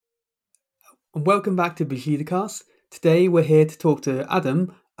and welcome back to BushidaCast. Today we're here to talk to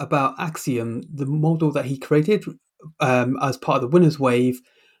Adam about Axiom, the model that he created as part of the winners wave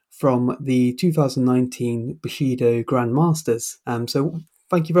from the 2019 Bushido Grandmasters. So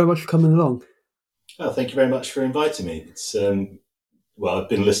thank you very much for coming along. Oh, thank you very much for inviting me. It's I've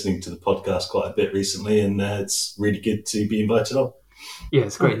been listening to the podcast quite a bit recently, and it's really good to be invited on. Yeah,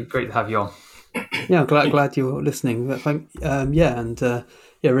 it's great to have you on. Yeah, I'm glad you're listening. Really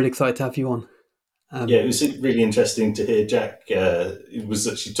excited to have you on. It was really interesting to hear Jack. He was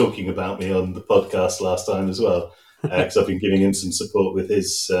actually talking about me on the podcast last time as well, because I've been giving him some support with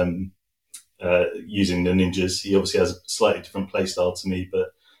his using the ninjas. He obviously has a slightly different play style to me, but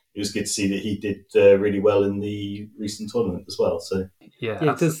it was good to see that he did really well in the recent tournament as well. So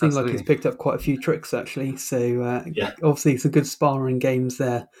it does seem like he's picked up quite a few tricks actually. So obviously some good sparring games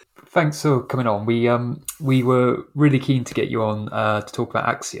there. Thanks for coming on. We were really keen to get you on to talk about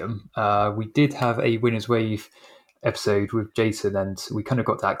Axiom. We did have a Winners Wave episode with Jason, and we kind of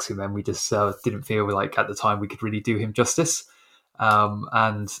got to Axiom, and we just didn't feel like at the time we could really do him justice.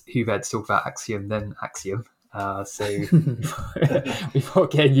 And who better to talk about Axiom than Axiom? So we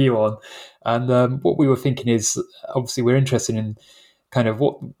thought getting you on, and what we were thinking is obviously we're interested in kind of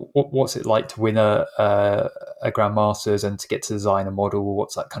what's it like to win a Grandmasters and to get to design a model.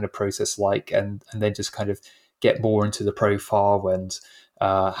 What's that kind of process like, and then just kind of get more into the profile and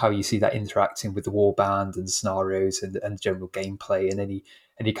how you see that interacting with the warband and scenarios and general gameplay, and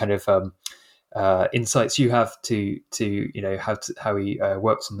any kind of insights you have to how he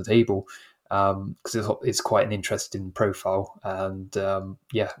works on the table. Because it's quite an interesting profile, and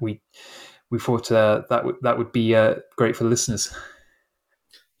we thought that would be great for the listeners.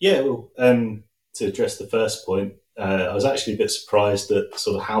 Yeah, well, to address the first point, I was actually a bit surprised at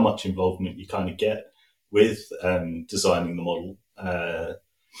sort of how much involvement you kind of get with designing the model,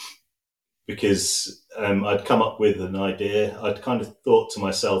 because I'd come up with an idea. I'd kind of thought to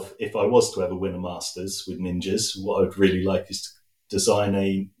myself, if I was to ever win a Masters with ninjas, what I'd really like is to design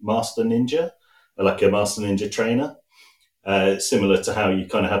a master ninja, like a master ninja trainer, similar to how you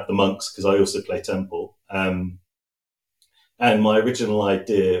kind of have the monks, because I also play Temple. And my original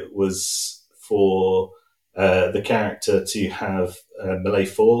idea was for the character to have melee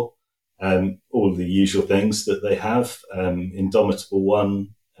 4, all the usual things that they have, Indomitable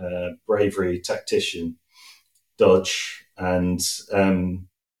 1, Bravery, Tactician, Dodge, and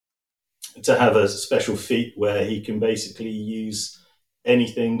to have a special feat where he can basically use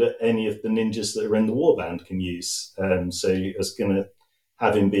anything that any of the ninjas that are in the warband can use. So I was going to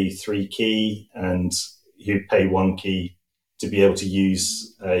have him be 3 key, and he'd pay 1 key to be able to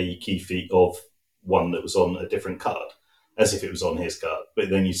use a key feat of one that was on a different card, as if it was on his card. But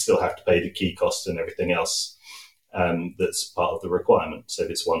then you still have to pay the key cost and everything else that's part of the requirement. So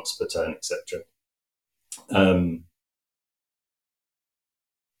it's once per turn, etc.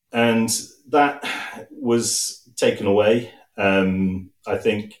 And that was taken away. I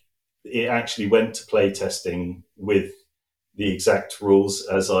think it actually went to play testing with the exact rules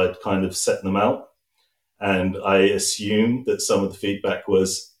as I'd kind of set them out. And I assumed that some of the feedback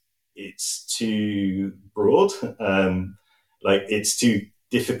was it's too broad, like it's too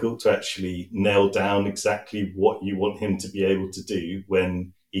difficult to actually nail down exactly what you want him to be able to do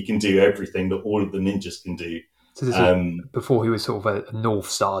when he can do everything that all of the ninjas can do. So this is before he was sort of a North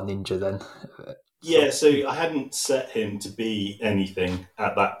Star ninja then? Yeah, so I hadn't set him to be anything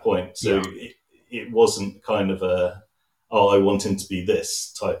at that point. So it wasn't kind of I want him to be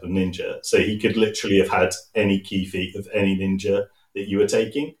this type of ninja. So he could literally have had any key feat of any ninja that you were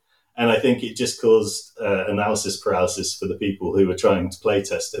taking. And I think it just caused analysis paralysis for the people who were trying to play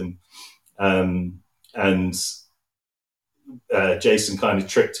test him. Jason kind of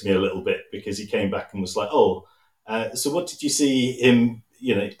tricked me a little bit, because he came back and was like, so what did you see him,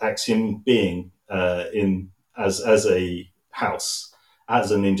 Axiom being in as a house,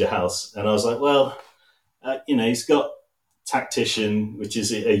 as a ninja house? And I was like, well, he's got Tactician, which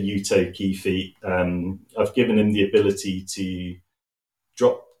is a Yuto key feat. I've given him the ability to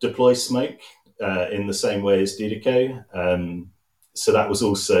deploy smoke in the same way as Dudiko. So that was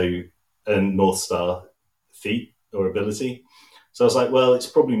also a North Star feat or ability. So I was like, well, it's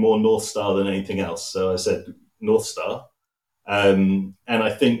probably more North Star than anything else. So I said North Star. And I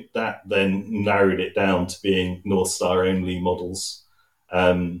think that then narrowed it down to being North Star only models.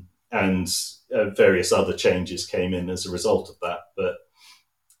 And various other changes came in as a result of that. But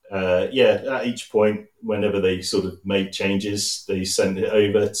at each point, whenever they sort of made changes, they sent it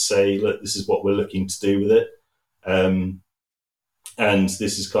over to say, look, this is what we're looking to do with it. And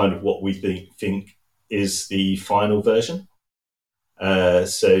this is kind of what we think is the final version.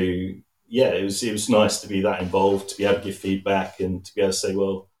 yeah, it was nice to be that involved, to be able to give feedback and to be able to say,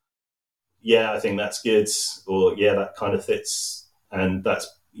 well, yeah, I think that's good, or yeah, that kind of fits, and that's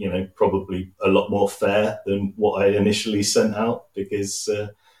probably a lot more fair than what I initially sent out, because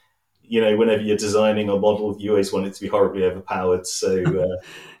whenever you're designing a model, you always want it to be horribly overpowered. So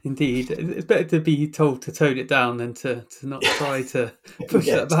Indeed, it's better to be told to tone it down than to not try to push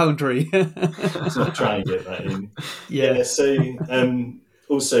yeah, that boundary. to not try and get that in. Yeah. Yeah. So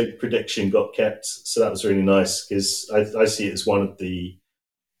also prediction got kept, so that was really nice, because I see it as one of the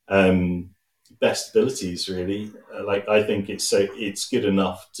best abilities, really. Like, I think it's good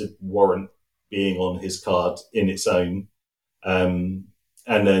enough to warrant being on his card in its own.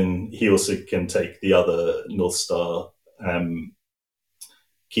 And then he also can take the other North Star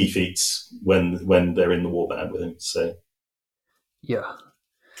key feats when they're in the warband with him. So yeah,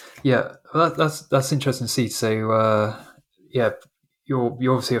 well, that's interesting to see. So yeah,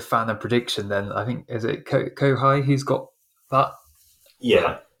 you're obviously a fan of prediction. Then I think, is it Kohai who's got that?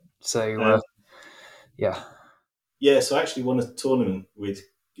 yeah. So yeah. So I actually won a tournament with.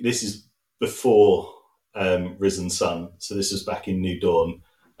 This is before Risen Sun, so this was back in New Dawn,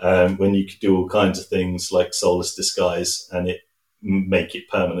 when you could do all kinds of things like Soulless Disguise and it make it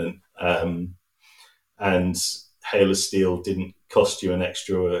permanent. And Hail of Steel didn't cost you an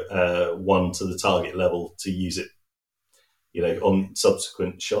extra 1 to the target level to use it, on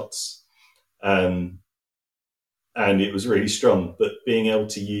subsequent shots. And it was really strong. But being able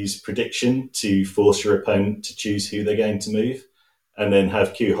to use prediction to force your opponent to choose who they're going to move, and then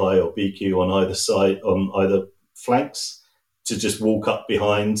have Q high or BQ on either side, on either flanks, to just walk up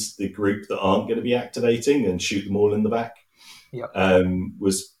behind the group that aren't going to be activating and shoot them all in the back,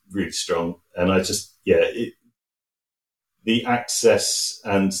 was really strong. And I just, the access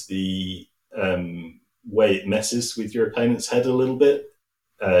and the way it messes with your opponent's head a little bit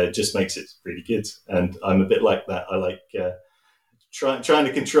just makes it really good. And I'm a bit like that. I like trying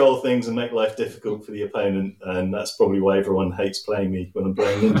to control things and make life difficult for the opponent, and that's probably why everyone hates playing me when I'm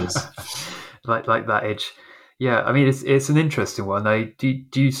playing ninjas. like that edge. Yeah, I mean, it's an interesting one. Do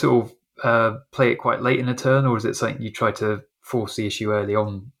you sort of play it quite late in a turn, or is it something you try to force the issue early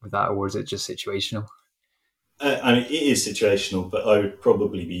on with that, or is it just situational? I mean, it is situational, but I would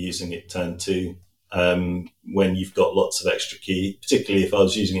probably be using it turn 2 when you've got lots of extra key, particularly if I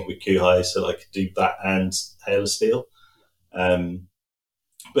was using it with Kuhai, so I could do that and Hail of Steel.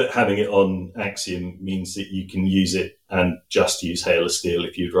 But having it on Axiom means that you can use it and just use Hail of Steel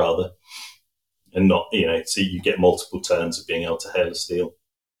if you'd rather, and not, so you get multiple turns of being able to Hail of Steel.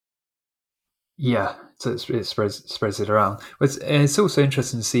 Yeah, so it spreads it around. It's also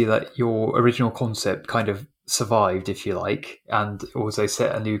interesting to see that your original concept kind of survived, if you like, and also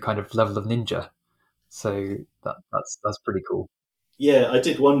set a new kind of level of ninja. So that's pretty cool. Yeah, I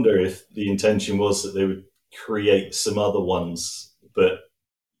did wonder if the intention was that they would create some other ones, but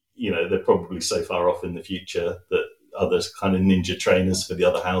they're probably so far off in the future that others kind of ninja trainers for the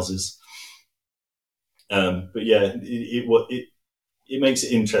other houses. But yeah, it makes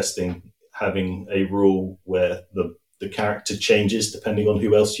it interesting having a rule where the character changes depending on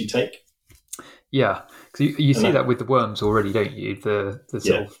who else you take. Yeah, because you see that with the worms already, don't you? The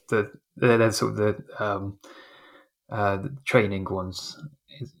training ones.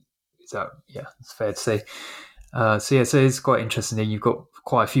 Is that, yeah, it's fair to say. So it's quite interesting that you've got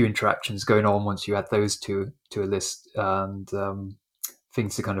quite a few interactions going on once you add those to a list, and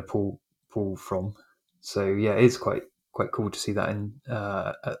things to kind of pull from. So yeah, it is quite cool to see that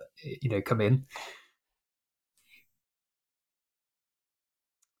come in.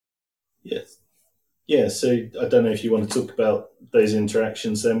 Yes. Yeah, so I don't know if you want to talk about those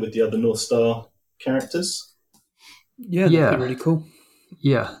interactions then with the other North Star characters. Yeah, that'd be really cool.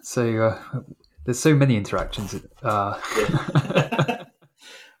 Yeah, so there's so many interactions. Well,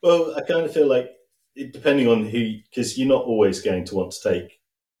 I kind of feel like, depending on who, because you're not always going to want to take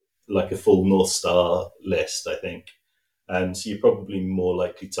like a full North Star list, I think. And so you're probably more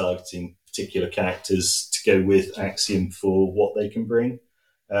likely targeting particular characters to go with Axiom for what they can bring.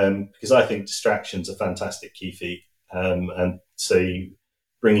 Because I think distraction's a fantastic key feat. And so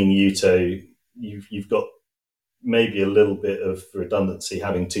bringing Yuto, you've got maybe a little bit of redundancy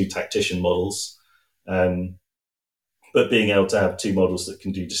having 2 tactician models. But being able to have 2 models that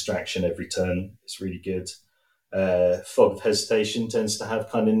can do distraction every turn is really good. Fog of Hesitation tends to have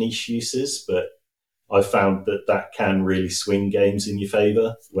kind of niche uses, but I've found that can really swing games in your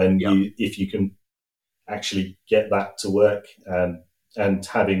favour if you can actually get that to work. And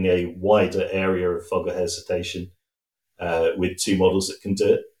having a wider area of Fog of Hesitation with 2 models that can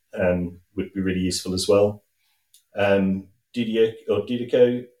do it would be really useful as well.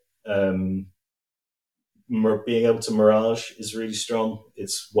 Dudeko Being able to Mirage is really strong.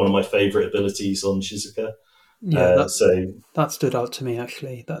 It's one of my favorite abilities on Shizuka. Yeah, that stood out to me,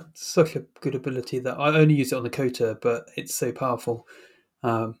 actually. That's such a good ability that I only use it on the Kota, but it's so powerful.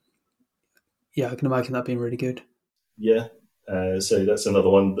 Yeah, I can imagine that being really good. Yeah, so that's another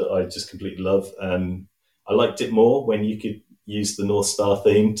one that I just completely love. I liked it more when you could use the North Star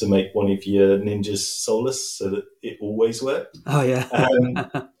theme to make one of your ninjas soulless, so that it always worked. Oh, yeah.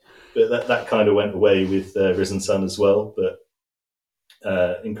 But that kind of went away with Risen Sun as well, but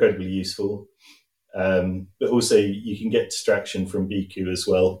incredibly useful. But also, you can get distraction from Biku as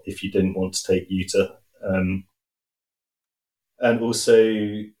well if you didn't want to take Yuta. And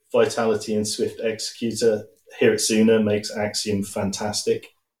also, Vitality and Swift Executor. Hiritsuna makes Axiom fantastic.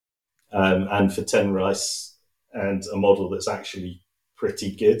 And for Tenrice, and a model that's actually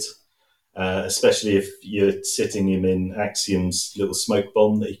pretty good, especially if you're sitting him in Axiom's little smoke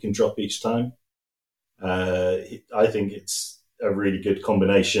bomb that he can drop each time. I think it's a really good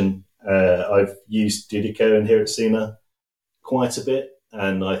combination. I've used Didiko and Hiritsuna quite a bit,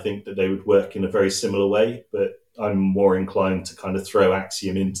 and I think that they would work in a very similar way, but I'm more inclined to kind of throw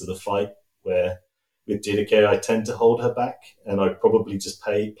Axiom into the fight, where with Didiko I tend to hold her back, and I probably just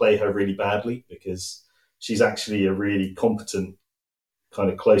play her really badly, because she's actually a really competent kind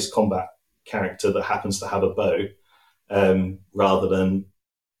of close combat character that happens to have a bow, rather than,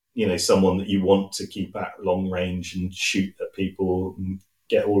 you know, someone that you want to keep at long range and shoot at people and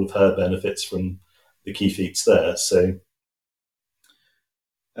get all of her benefits from the key feats there. So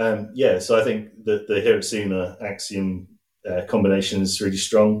so I think that the Hiritsuna Axiom combination is really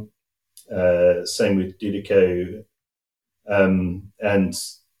strong. Same with Didiko, and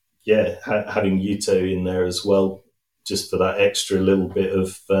having Yuto in there as well, just for that extra little bit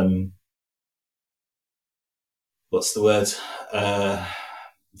of what's the word,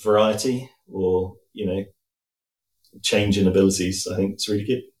 variety, or, you know, change in abilities. I think it's really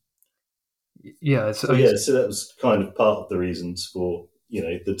good. Yeah, so that was kind of part of the reasons for, you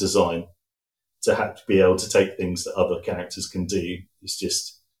know, the design, to have to be able to take things that other characters can do. It's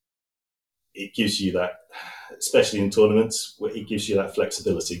just, it gives you that, especially in tournaments, where it gives you that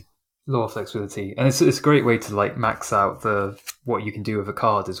flexibility. A lot of flexibility, and it's a great way to like max out what you can do with a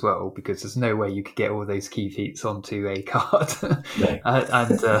card as well, because there's no way you could get all those key feats onto a card. No.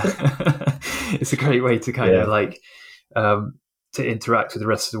 and it's a great way to kind of like to interact with the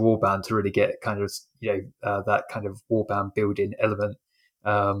rest of the warband, to really get kind of, you know, that kind of warband building element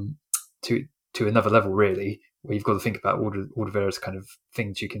to another level, really, where you've got to think about all the various kind of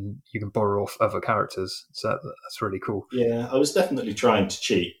things you can borrow off other characters. So that's really cool. Yeah, I was definitely trying to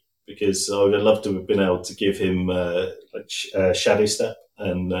cheat, because I would have loved to have been able to give him Shadow Step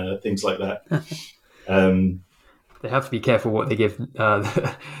and things like that. They have to be careful what they give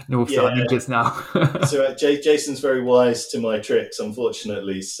North Star ninjas now. So Jason's very wise to my tricks,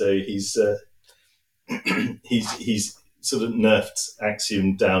 unfortunately. So he's sort of nerfed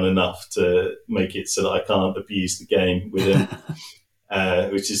Axiom down enough to make it so that I can't abuse the game with him,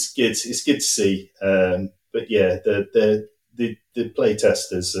 which is good. It's good to see. But yeah, the play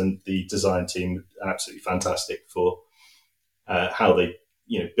testers and the design team are absolutely fantastic for how they,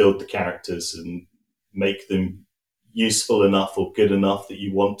 you know, build the characters and make them useful enough or good enough that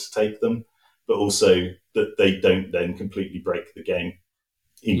you want to take them, but also that they don't then completely break the game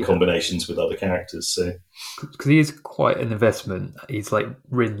in combinations with other characters. So, because he is quite an investment, he's like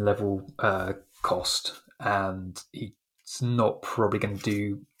Rin level cost, and he's not probably going to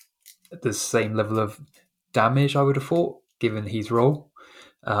do the same level of damage, I would have thought, given his role.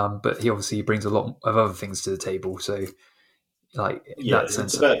 But he obviously brings a lot of other things to the table. So, like,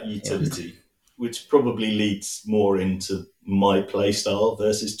 it's about utility, which probably leads more into my play style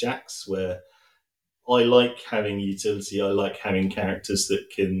versus Jack's, where I like having utility. I like having characters that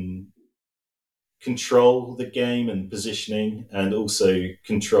can control the game and positioning, and also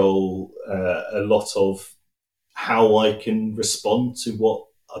control a lot of how I can respond to what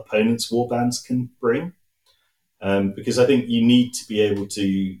opponents' warbands can bring. Because I think you need to be able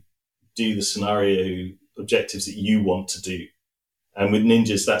to do the scenario objectives that you want to do. And with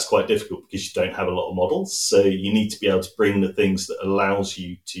ninjas, that's quite difficult because you don't have a lot of models. So you need to be able to bring the things that allows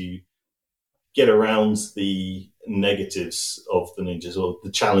you to get around the negatives of the ninjas, or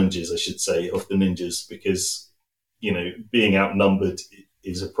the challenges, I should say, of the ninjas, because, you know, being outnumbered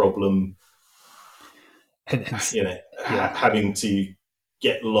is a problem. You know, having to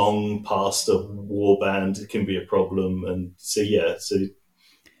get long past a warband can be a problem. And so,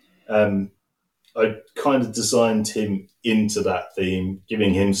 I kind of designed him into that theme,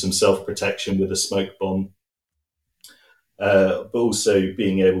 giving him some self-protection with a smoke bomb. but also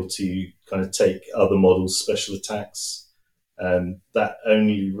being able to kind of take other models' special attacks. That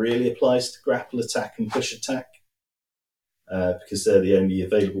only really applies to grapple attack and push attack, because they're the only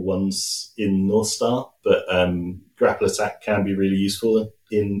available ones in Northstar. But grapple attack can be really useful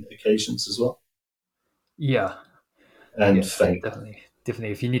in occasions as well. Yeah. And feint.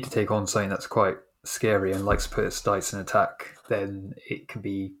 Definitely. If you need to take on something that's quite scary and likes to put its dice in attack, then it can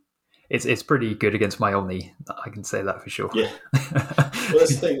be. It's pretty good against my Omni. I can say that for sure. Yeah. Well,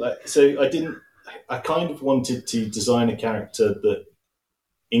 that's the thing. I kind of wanted to design a character that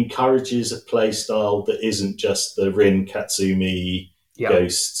encourages a play style that isn't just the Rin, Katsumi,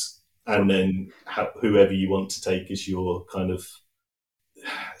 Ghost, and then whoever you want to take as your kind of.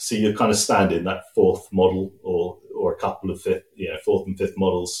 So you're kind of standing that fourth model or a couple of fourth and fifth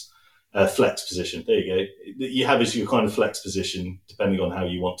models, flex position. There you go. You have as your kind of flex position depending on how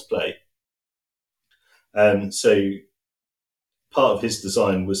you want to play. So part of his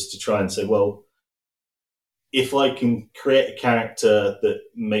design was to try and say, well, if I can create a character that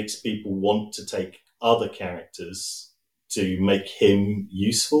makes people want to take other characters to make him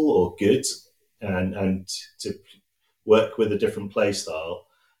useful or good and to work with a different play style.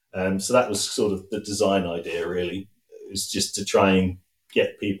 So that was sort of the design idea, really. It was just to try and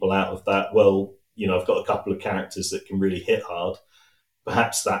get people out of that, well, I've got a couple of characters that can really hit hard.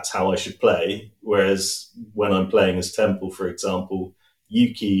 Perhaps that's how I should play. Whereas when I'm playing as Temple, for example,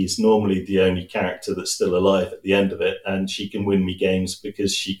 Yuki is normally the only character that's still alive at the end of it, and she can win me games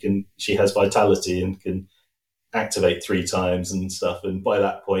because she has vitality and can activate 3 times and stuff. And by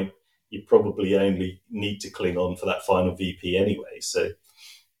that point, you probably only need to cling on for that final VP anyway. So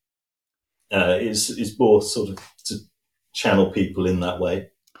it's more sort of to channel people in that way.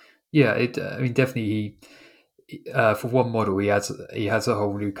 Yeah, definitely. For one model, he has a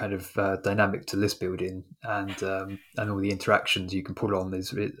whole new kind of dynamic to list building, and all the interactions you can pull on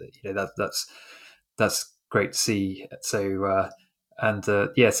is that's great to see. So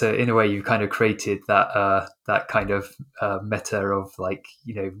so in a way you kind of created that kind of meta of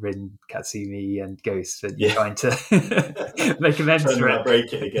Rin, Katsumi, and Ghost, and you're trying to make amends for it.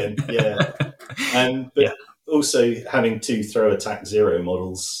 Break it again, but also having 2 throw attack 0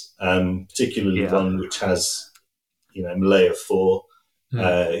 models, particularly one which has melee of 4,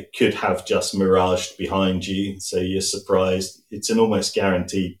 could have just miraged behind you, so you're surprised. It's an almost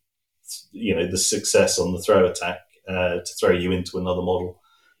guaranteed, the success on the throw attack to throw you into another model.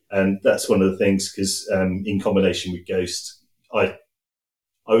 And that's one of the things, because in combination with Ghost, I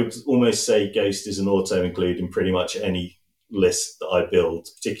would almost say Ghost is an auto-include in pretty much any list that I build,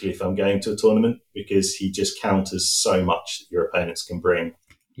 particularly if I'm going to a tournament, because he just counters so much that your opponents can bring.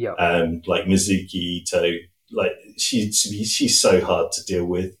 Yeah. Like Mizuki Ito, she's so hard to deal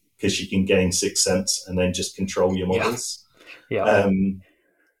with because she can gain 6th sense and then just control your models. Yeah.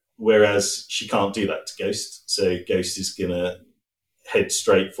 Whereas she can't do that to Ghost. So Ghost is going to head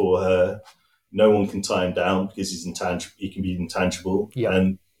straight for her. No one can tie him down because he's intangible. He can be intangible. Yeah.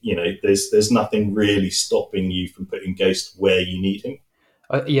 And, there's nothing really stopping you from putting Ghost where you need him.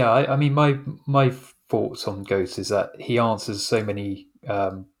 My thoughts on Ghost is that he answers so many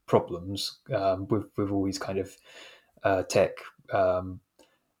problems with all these kind of tech. And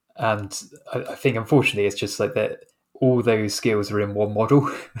I think, unfortunately, it's just like that. All those skills are in one model.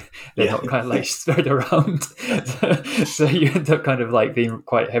 They're not kind of spread around. So you end up kind of being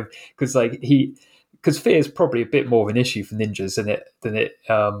quite heavy because fear is probably a bit more of an issue for ninjas than it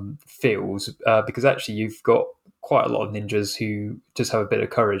feels, because actually you've got quite a lot of ninjas who just have a bit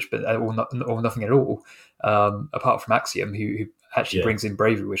of courage, but or nothing at all, apart from Axiom, who actually brings in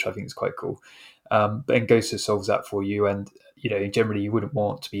bravery, which I think is quite cool. But Ghost solves that for you, and generally you wouldn't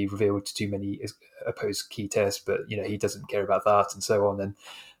want to be revealed to too many opposed key tests, but he doesn't care about that and so on. And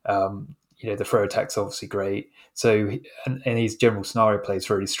the throw attack's obviously great. So and his general scenario play is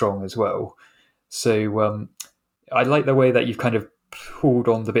really strong as well. So I like the way that you've kind of pulled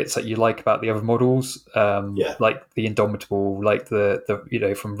on the bits that you like about the other models, like the Indomitable, like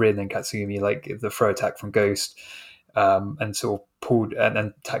the from Rin and Katsumi, like the throw attack from Ghost, and sort of pulled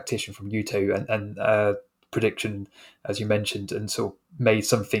and Tactician from Yuto, and Prediction, as you mentioned, and sort of made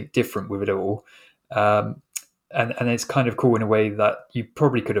something different with it all. And it's kind of cool in a way that you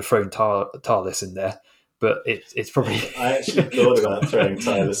probably could have thrown Tarlis in there, but it's probably... I actually thought about throwing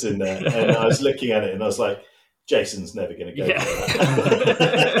Tarlis in there, and I was looking at it and I was like, Jason's never going to go for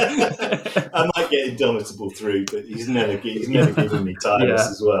that. I might get Indomitable through, but he's never given me Tarlis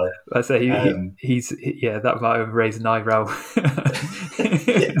as well. I say that might have raised an eyebrow.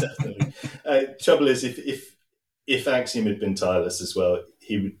 Yeah, definitely. Trouble is, if Axiom had been Tarlis as well,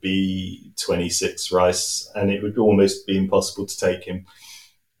 he would be 26 Rice, and it would almost be impossible to take him,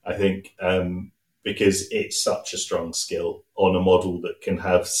 I think, because it's such a strong skill on a model that can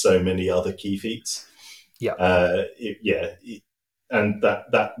have so many other key feats. And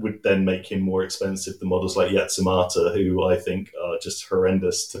that would then make him more expensive than models like Yatsumata, who I think are just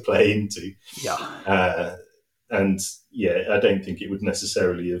horrendous to play into. I don't think it would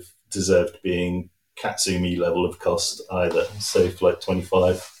necessarily have deserved being Katsumi level of cost either. So for like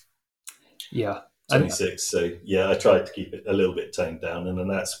 25, 26. So yeah, I tried to keep it a little bit toned down, and then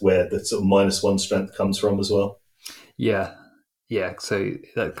that's where the sort of -1 strength comes from as well. Yeah. So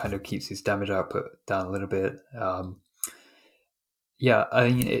that kind of keeps his damage output down a little bit. I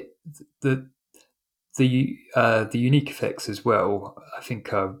mean, the unique effects as well, I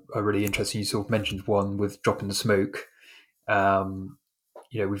think are really interesting. You sort of mentioned one with dropping the smoke.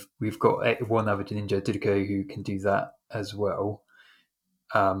 We've got one other ninja, Didiko, who can do that as well.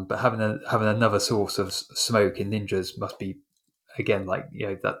 But having another source of smoke in ninjas must be, again, like,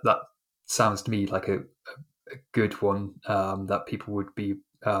 that sounds to me like a good one that people would be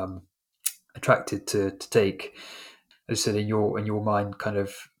attracted to take. As you said, in your mind, kind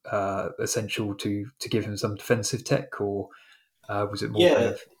of essential to give him some defensive tech, or was it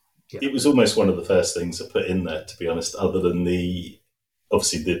more? It was almost one of the first things I put in there, to be honest, other than the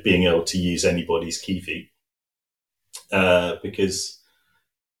being able to use anybody's key feat. Because,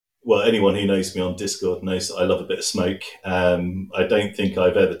 well, anyone who knows me on Discord knows that I love a bit of smoke. I don't think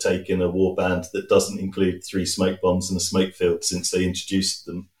I've ever taken a warband that doesn't include 3 smoke bombs and a smoke field since they introduced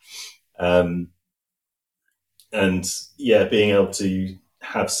them. Being able to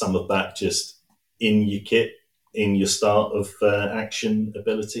have some of that just in your kit, in your start of action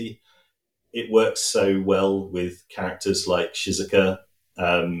ability, it works so well with characters like Shizuka,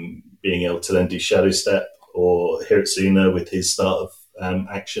 being able to then do Shadow Step, or Hiritsuna with his start of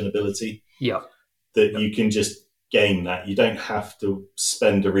action ability. You can just gain that. You don't have to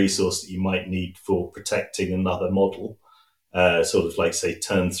spend a resource that you might need for protecting another model. Sort of like, say,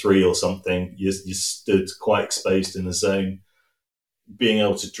 turn 3 or something, you stood quite exposed in a zone. Being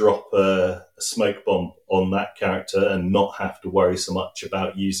able to drop a smoke bomb on that character and not have to worry so much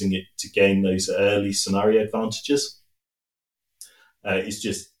about using it to gain those early scenario advantages. It's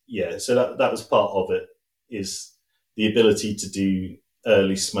just, so that was part of it, is the ability to do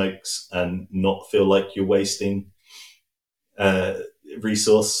early smokes and not feel like you're wasting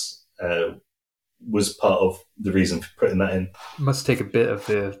resource. Was part of the reason for putting that in. It must take a bit of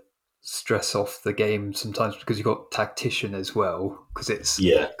the stress off the game sometimes, because you've got Tactician as well, because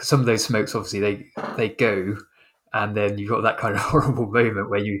some of those smokes, obviously they go, and then you've got that kind of horrible moment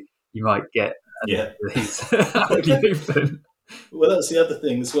where you might get these out of the open. Well, that's the other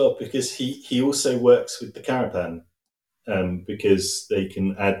thing as well, because he also works with the Carapan, because they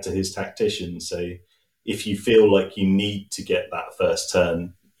can add to his Tactician. So if you feel like you need to get that first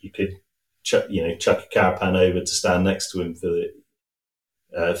turn, you could chuck a Carapan over to stand next to him for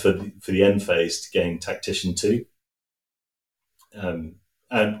the end phase to gain Tactician 2.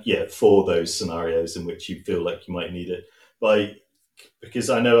 For those scenarios in which you feel like you might need it.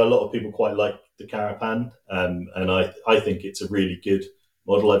 Because I know a lot of people quite like the Carapan, and I think it's a really good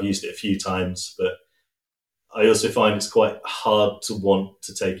model. I've used it a few times, but I also find it's quite hard to want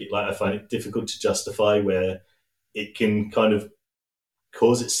to take it. Like, I find it difficult to justify, where it can kind of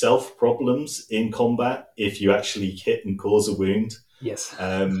cause itself problems in combat if you actually hit and cause a wound. Yes.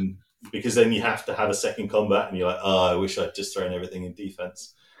 Because then you have to have a second combat, and you're like, I wish I'd just thrown everything in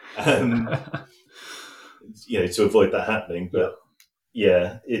defense, to avoid that happening. But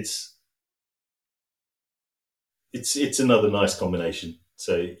it's another nice combination.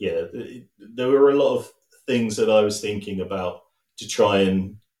 So there were a lot of things that I was thinking about to try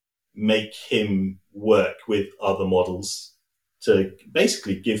and make him work with other models, to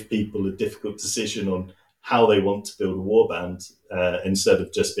basically give people a difficult decision on how they want to build a warband, instead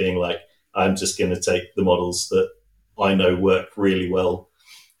of just being like, I'm just going to take the models that I know work really well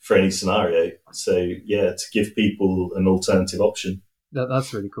for any scenario. So to give people an alternative option.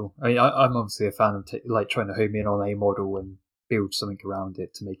 That's really cool. I mean, I'm obviously a fan of trying to home in on a model and build something around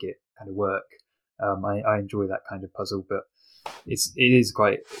it to make it kind of work. I enjoy that kind of puzzle, but it is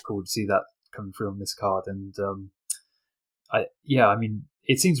quite cool to see that coming through on this card. And I mean,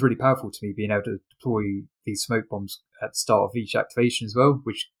 it seems really powerful to me, being able to deploy these smoke bombs at the start of each activation as well,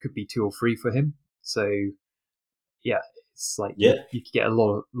 which could be 2 or 3 for him. So it's like you could get a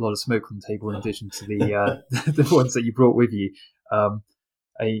lot of smoke on the table in addition to the the ones that you brought with you. I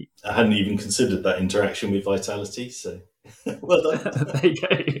hadn't even considered that interaction with Vitality, so well done. There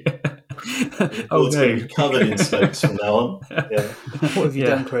you go. The Oh board's going no! to be covered in smokes from now on. Yeah. What have you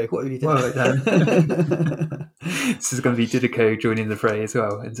done, Craig? What have you done? What have I done? This is going to be Didaco joining the fray as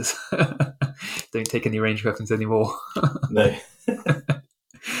well, and just don't take any ranged weapons anymore. No.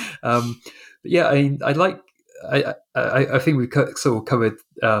 But yeah, I mean, I think we've sort of covered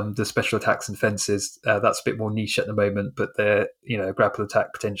the special attacks and fences. That's a bit more niche at the moment, but a grapple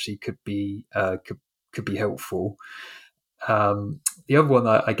attack potentially could be helpful. The other one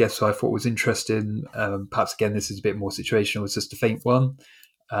I guess I thought was interesting, perhaps again this is a bit more situational, was just the feint one,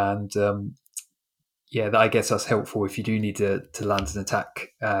 and I guess that's helpful if you do need to land an attack,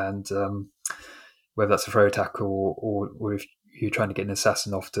 and whether that's a throw attack or if you're trying to get an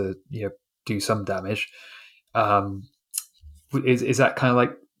assassin off to do some damage. Is that kind of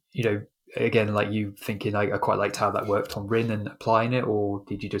like, again, like you thinking, I quite liked how that worked on Rin and applying it, or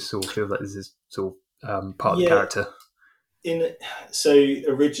did you just sort of feel that this is sort of part of the character? So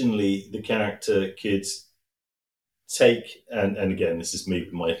originally the character could take, and again, this is me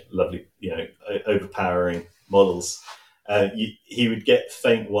with my lovely, overpowering models. He would get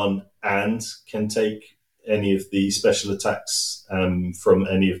feint 1 and can take any of the special attacks from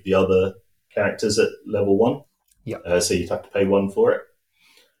any of the other characters at level 1. Yeah. So you'd have to pay 1 for it.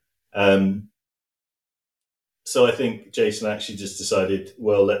 So I think Jason actually just decided,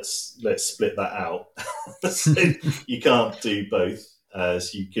 well, let's split that out. So you can't do both. So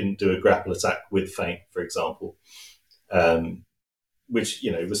you couldn't do a grapple attack with feint, for example, which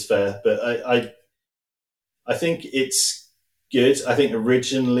was fair. But I think it's good. I think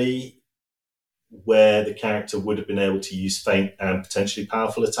originally where the character would have been able to use feint and potentially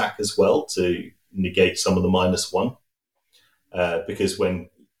powerful attack as well to negate some of the -1, because when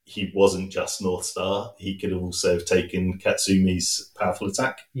he wasn't just North Star, he could also have taken Katsumi's powerful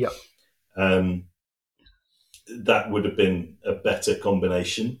attack. Yeah. That would have been a better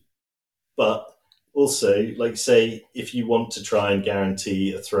combination. But also, like, say, if you want to try and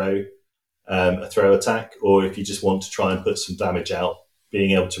guarantee a throw attack, or if you just want to try and put some damage out,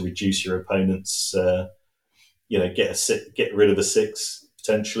 being able to reduce your opponent's, get rid of a 6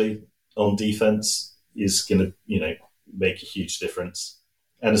 potentially on defense is going to, make a huge difference.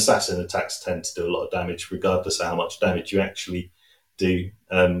 And assassin attacks tend to do a lot of damage, regardless of how much damage you actually do.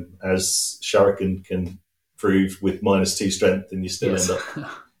 As Shuriken can prove with -2 strength, and you still end up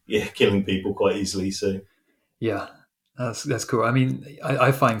killing people quite easily. So yeah, that's cool. I mean,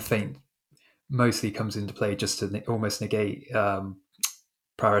 I find feint mostly comes into play just to almost negate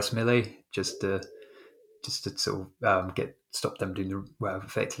Prowess melee, just to sort of stop them doing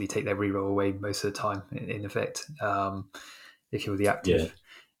effectively take their reroll away most of the time. In effect, if you're the active,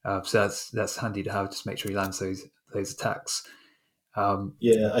 so that's handy to have. Just make sure he lands those attacks.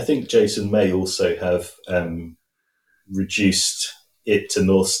 I think Jason may also have reduced it to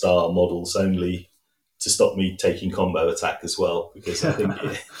North Star models only to stop me taking combo attack as well, because I think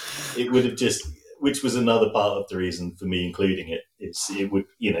it would have just. Which was another part of the reason for me including it. It's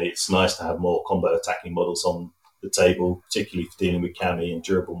nice to have more combo attacking models on the table, particularly for dealing with Kami and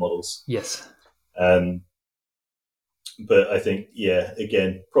durable models. Yes. But I think,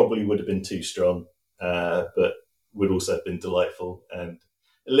 again, probably would have been too strong, but would also have been delightful, and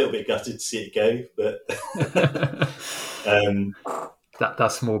a little bit gutted to see it go. But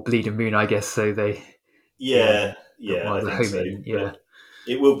that's more Bleeding Moon, I guess. So they, I think so. Yeah.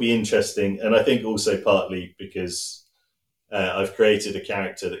 It will be interesting, and I think also partly because I've created a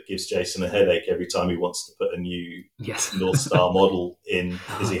character that gives Jason a headache every time he wants to put a new North Star model in,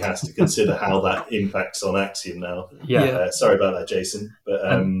 because he has to consider how that impacts on Axiom now. Sorry about that, Jason. But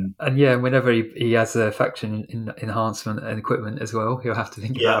and whenever he has a faction enhancement and equipment as well, he'll have to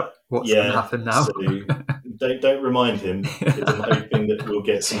think about what's going to happen now. So don't remind him, because I'm hoping that we'll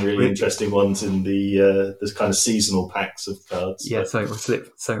get some really interesting ones in the kind of seasonal packs of cards. Yeah, something will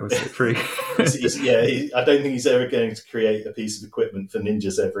slip through. I don't think he's ever going to create a piece of equipment for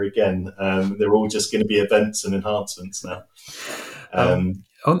ninjas ever again. They're all just going to be events and enhancements now.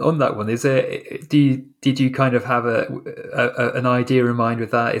 On that one, did you kind of have an idea in mind with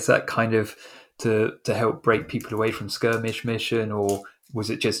that? Is that kind of to help break people away from skirmish mission, or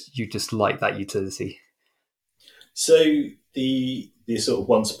was it just you just like that utility? So the sort of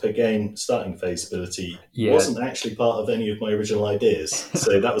once per game starting phase ability wasn't actually part of any of my original ideas.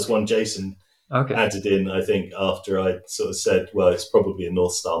 So that was one Jason added in, I think, after I sort of said, well, it's probably a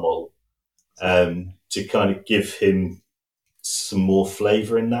North Star model, to kind of give him some more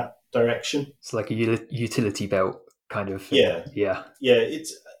flavour in that direction. It's like a utility belt kind of. Yeah.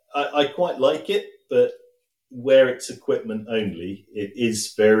 It's I quite like it, but where it's equipment only, it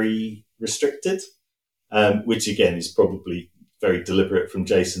is very restricted, which again is probably very deliberate from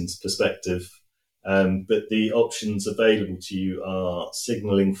Jason's perspective. But the options available to you are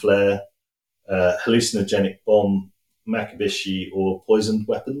Signaling Flare, Hallucinogenic Bomb, Makibishi, or Poisoned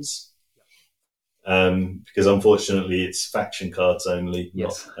Weapons. Because unfortunately it's faction cards only,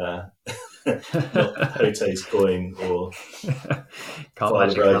 yes. not Hote's Coin or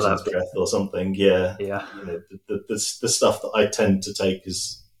Can't Virgin's Breath or something. Yeah. The stuff that I tend to take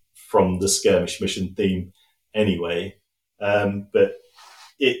is from the Skirmish Mission theme anyway. But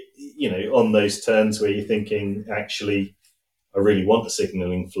it, on those turns where you're thinking, actually, I really want a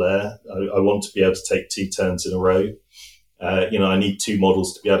Signaling Flare. I want to be able to take 2 turns in a row. I need 2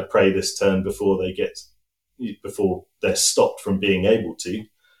 models to be able to pray this turn before they're stopped from being able to.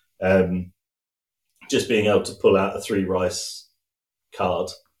 Just being able to pull out a 3 rice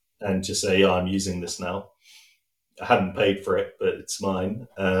card and just say, I'm using this now. I haven't paid for it, but it's mine.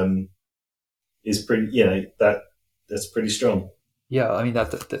 Is pretty, that's pretty strong. Yeah, I mean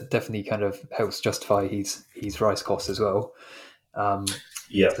that definitely kind of helps justify his rice cost as well. So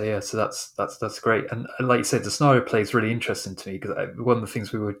that's great. And like you said, the scenario play is really interesting to me because one of the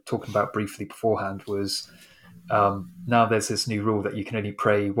things we were talking about briefly beforehand was now there's this new rule that you can only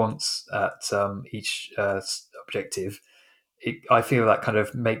pray once at each objective. I feel that kind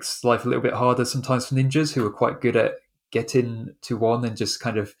of makes life a little bit harder sometimes for ninjas who are quite good at getting to one and just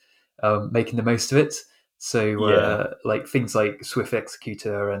kind of making the most of it. So like things like Swift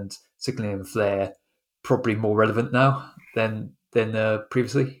Executor and Signaling Flare probably more relevant now than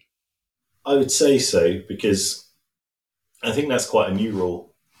previously. I would say so, because I think that's quite a new rule.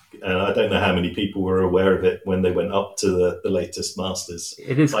 And I don't know how many people were aware of it when they went up to the latest Masters.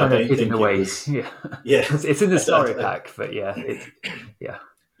 It is kind of hidden away. Yeah, it's in the scenario pack, but yeah.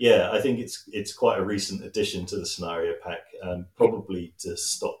 Yeah, I think it's quite a recent addition to the scenario pack, probably to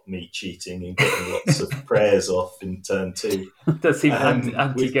stop me cheating and getting lots of prayers off in turn 2. That seems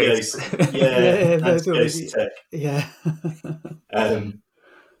anti-ghost. Anti-ghost tech. Yeah.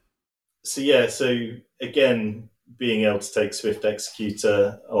 So again, being able to take Swift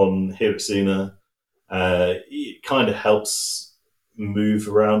Executor on Hirotsuna, it kind of helps move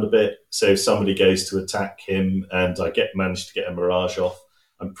around a bit. So if somebody goes to attack him and I manage to get a Mirage off,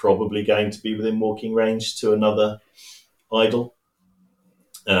 I'm probably going to be within walking range to another idol,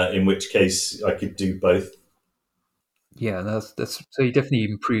 in which case I could do both. Yeah, that's so he definitely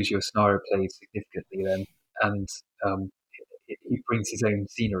improves your scenario play significantly then, and he brings his own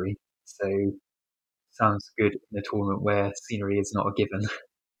scenery, so sounds good in a tournament where scenery is not a given.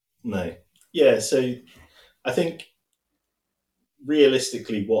 No. Yeah, so I think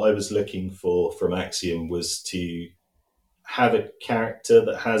realistically what I was looking for from Axiom was to have a character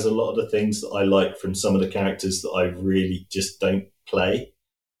that has a lot of the things that I like from some of the characters that I really just don't play.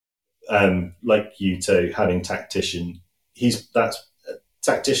 Like Yuto having Tactician. That's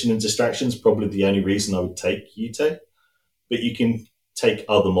Tactician and Distraction's probably the only reason I would take Yuto. But you can take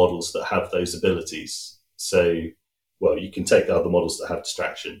other models that have those abilities. So, you can take other models that have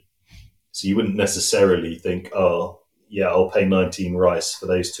Distraction. So you wouldn't necessarily think, I'll pay 19 rice for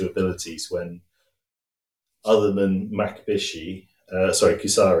those 2 abilities when, other than Makibishi,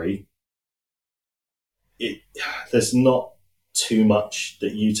 Kusari, there's not too much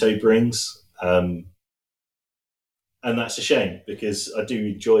that Yuto brings. And that's a shame, because I do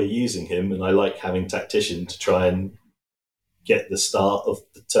enjoy using him and I like having Tactician to try and get the start of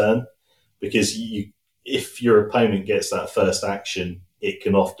the turn, because if your opponent gets that first action, it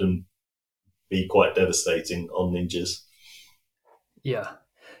can often be quite devastating on ninjas. Yeah,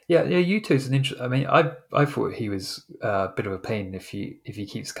 Yuto's an interesting. I mean, I thought he was a bit of a pain if he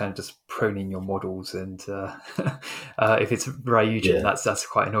keeps kind of just proning your models, and if it's Ryujin, that's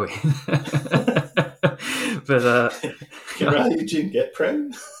quite annoying. But can Ryujin get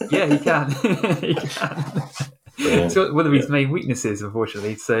prone? Yeah, he can. He can. It's one of his main weaknesses,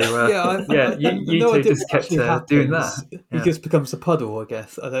 unfortunately. So Yuto just kept doing that. He just becomes a puddle, I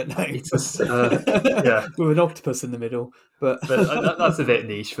guess. I don't know. It's just, with an octopus in the middle. But that's a bit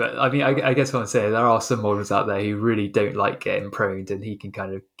niche. But I mean, I guess what I'm saying, there are some models out there who really don't like getting proned, and he can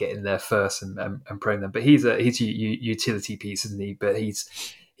kind of get in there first and prone them. But he's a utility piece, isn't he? But he's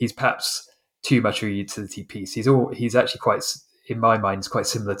perhaps too much of a utility piece. He's actually quite, in my mind, is quite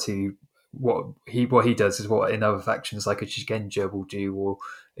similar to what he does is what in other factions like a Shigenja will do or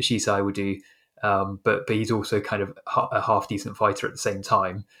a Shisai will do, but he's also kind of a half decent fighter at the same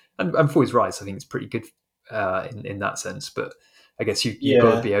time. And for his rights, I think it's pretty good in that sense. But I guess you've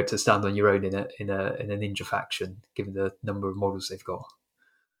got to be able to stand on your own in a ninja faction, given the number of models they've got.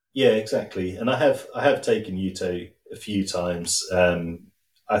 Yeah, exactly. And I have taken Yuto a few times.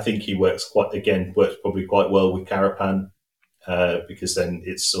 I think he works probably quite well with Carapan. because then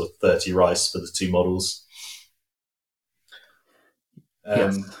it's sort of 30 rice for the two models.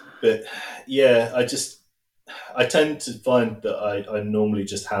 Yes. But yeah, I tend to find that I normally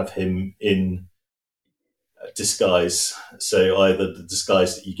just have him in disguise. So either the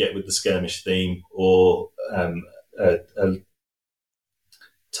disguise that you get with the skirmish theme, or a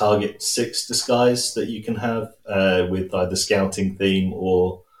target 6 disguise that you can have with either scouting theme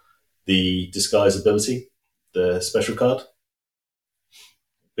or the disguise ability, the special card.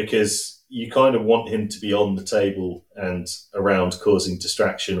 Because you kind of want him to be on the table and around causing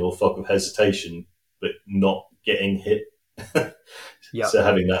distraction or fog of hesitation, but not getting hit. Yeah. So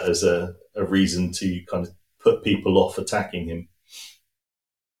having that as a reason to kind of put people off attacking him.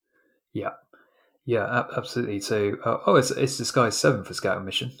 Yeah, absolutely. So, it's disguise 7 for scouting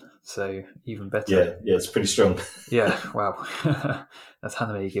mission, so even better. Yeah, it's pretty strong. Yeah, wow, that's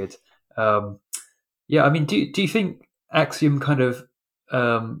handy good. Yeah, I mean, do you think Axiom kind of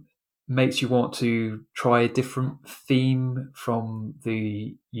makes you want to try a different theme from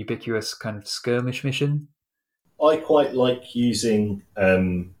the ubiquitous kind of skirmish mission? I quite like using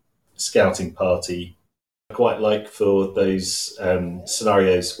scouting party. I quite like for those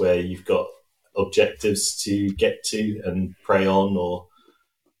scenarios where you've got objectives to get to and prey on or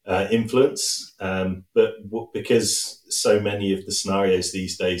influence. But because so many of the scenarios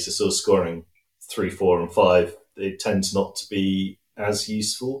these days are sort of scoring 3, 4, and 5, it tends not to be as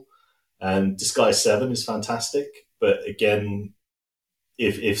useful. Disguise 7 is fantastic, but again,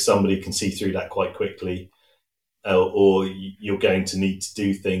 if somebody can see through that quite quickly, or you're going to need to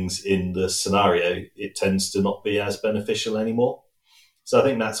do things in the scenario, it tends to not be as beneficial anymore. So I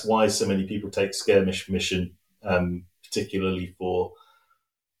think that's why so many people take skirmish mission, particularly for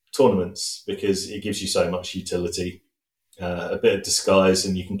tournaments, because it gives you so much utility. A bit of disguise,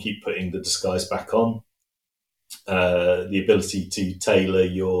 and you can keep putting the disguise back on. The ability to tailor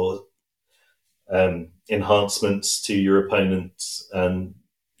your enhancements to your opponents, and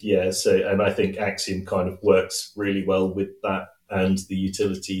and I think Axiom kind of works really well with that, and the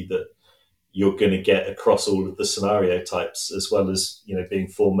utility that you're going to get across all of the scenario types, as well as being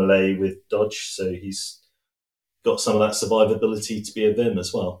 4 melee with dodge. So he's got some of that survivability to be a Vim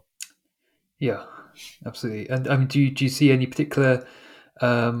as well. Yeah, absolutely. And I mean, do you see any particular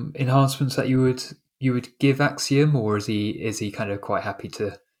enhancements that you would give Axiom, or is he kind of quite happy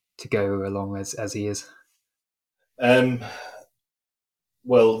to go along as he is?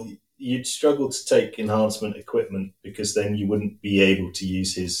 Well, you'd struggle to take enhancement equipment, because then you wouldn't be able to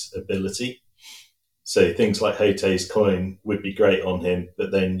use his ability. So things like Hote's coin would be great on him,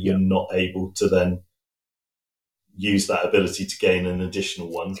 but then you're not able to then use that ability to gain an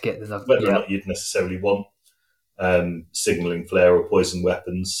additional one. To get another, whether or not you'd necessarily want signaling flare or poison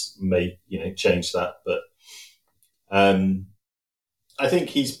weapons may change that, but I think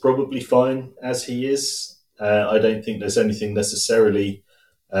he's probably fine as he is. I don't think there's anything necessarily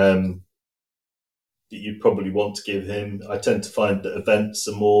that you'd probably want to give him. I tend to find that events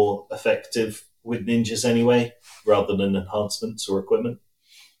are more effective with ninjas anyway, rather than enhancements or equipment,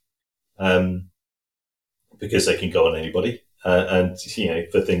 because they can go on anybody. And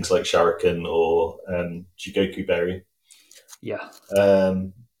for things like Shuriken or Jigoku Berry. Yeah.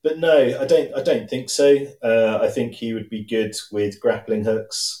 But no, I don't think so. I think he would be good with grappling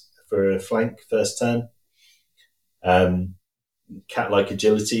hooks for a flank first turn. Cat-like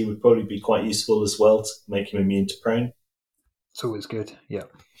agility would probably be quite useful as well to make him immune to prone. It's always good, yeah.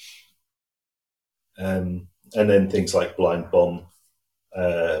 And then things like blind bomb.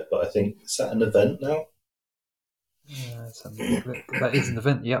 But I think, is that an event now? That is an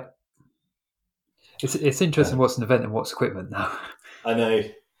event, yeah. It's interesting what's an event and what's equipment now. I know.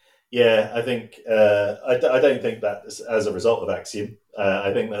 Yeah, I think I don't think that as a result of Axiom.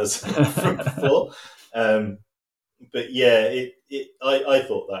 I think that's from before. But yeah, I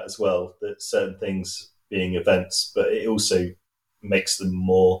thought that as well, that certain things being events, but it also makes them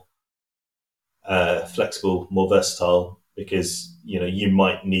more flexible, more versatile, because you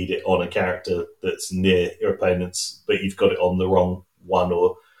might need it on a character that's near your opponents, but you've got it on the wrong one,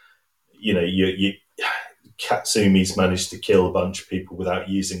 or you Katsumi's managed to kill a bunch of people without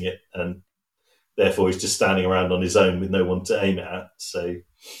using it, and therefore he's just standing around on his own with no one to aim it at. So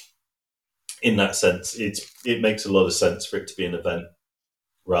in that sense, it makes a lot of sense for it to be an event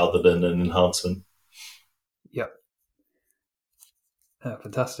rather than an enhancement. Yep.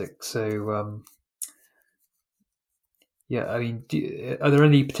 Fantastic. So, I mean, are there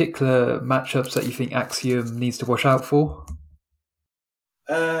any particular matchups that you think Axiom needs to watch out for?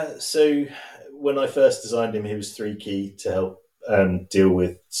 So when I first designed him, he was 3 key to help deal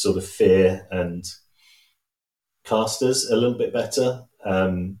with sort of fear and casters a little bit better.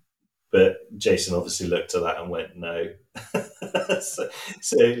 But Jason obviously looked at that and went, no. so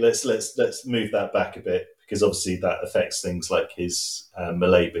let's move that back a bit, because obviously that affects things like his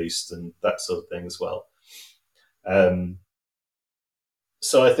melee boost and that sort of thing as well.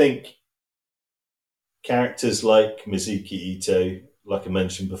 So I think characters like Mizuki Ito, like I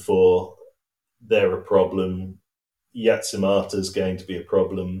mentioned before, they're a problem. Yatsumata's going to be a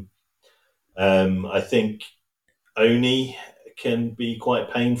problem. I think Oni can be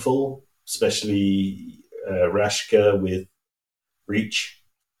quite painful, especially Rashka with Reach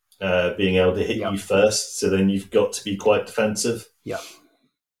being able to hit you first. So then you've got to be quite defensive. Yeah.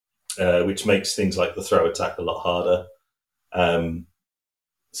 Which makes things like the throw attack a lot harder.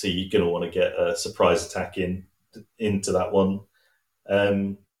 So you're going to want to get a surprise attack into that one.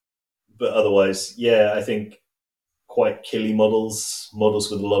 But otherwise, yeah, I think quite killy models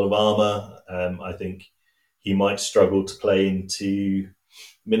with a lot of armor. I think he might struggle to play into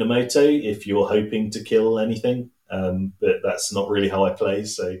Minamoto if you're hoping to kill anything. But that's not really how I play.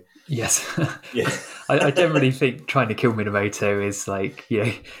 So yes, yeah, I generally think trying to kill Minamoto is like,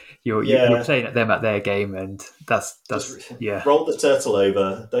 you're playing at them at their game, and that's roll the turtle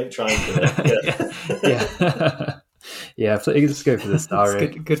over. Don't try and kill it. Yeah. Let's go for the star.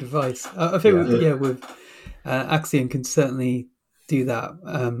 Good advice. I think with Axiom can certainly do that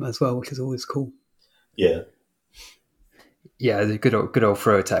as well, which is always cool. Yeah, the good old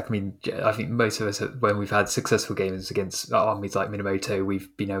throw attack. I mean, I think most of us, when we've had successful games against armies like Minamoto, we've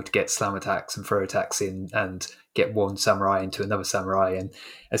been able to get slam attacks and throw attacks in and get one samurai into another samurai. And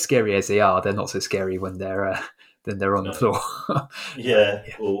as scary as they are, they're not so scary when they're on the floor.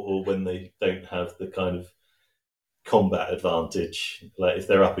 Or when they don't have the kind of combat advantage. Like if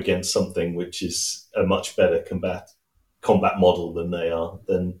they're up against something which is a much better combat model than they are,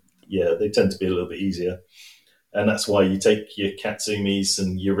 then they tend to be a little bit easier. And that's why you take your Katsumis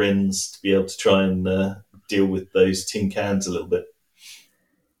and your Rins to be able to try and deal with those tin cans a little bit.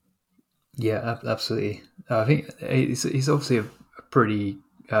 Yeah, absolutely. I think he's obviously a pretty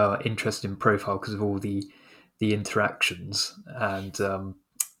interesting profile because of all the interactions and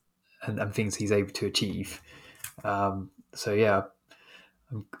things he's able to achieve. So yeah,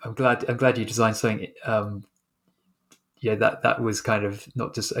 I'm glad you designed something. That was kind of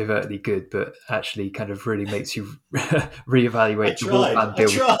not just overtly good, but actually kind of really makes you reevaluate the warband build.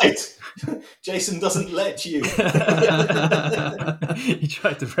 I tried. Jason doesn't let you. You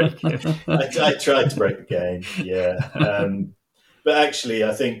tried to break it. I tried to break the game, yeah. But actually,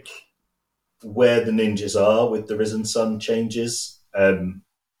 I think where the ninjas are with the Risen Sun changes,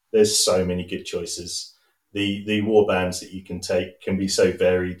 there's so many good choices. The warbands that you can take can be so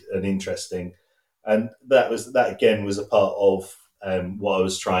varied and interesting. And that again was a part of what I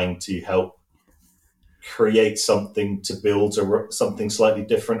was trying to help create something to build something slightly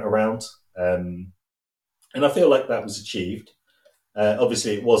different around. And I feel like that was achieved.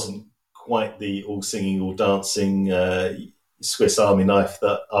 Obviously, it wasn't quite the all singing, all dancing Swiss Army knife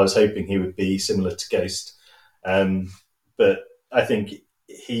that I was hoping he would be, similar to Ghost. But I think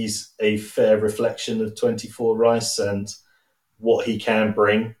he's a fair reflection of 24 Rice, and what he can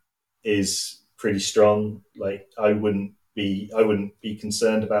bring is pretty strong. Like I wouldn't be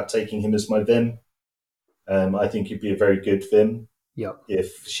concerned about taking him as my Vim. I think he'd be a very good Vim. Yeah.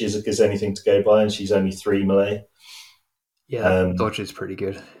 If Shizuka's anything to go by, and she's only 3 melee. Yeah, Dodge is pretty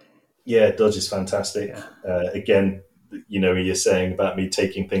good. Yeah, Dodge is fantastic. Yeah. Again, you're saying about me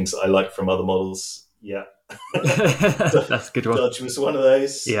taking things that I like from other models. Yeah. That's a good one. Dodge was one of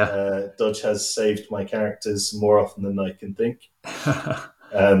those. Yeah. Dodge has saved my characters more often than I can think. Yeah.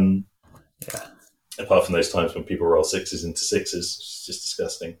 Apart from those times when people roll 6s into 6s, it's just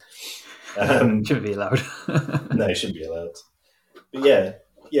disgusting. Shouldn't be allowed. No, it shouldn't be allowed. But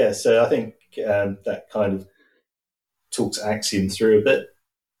yeah. So I think that kind of talks Axiom through a bit.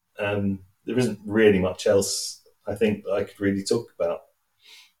 There isn't really much else I think that I could really talk about,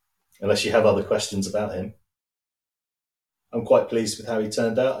 unless you have other questions about him. I'm quite pleased with how he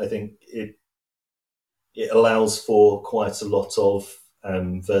turned out. I think it allows for quite a lot of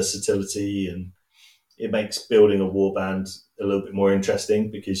versatility, and it makes building a warband a little bit more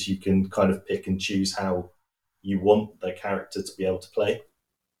interesting because you can kind of pick and choose how you want the character to be able to play.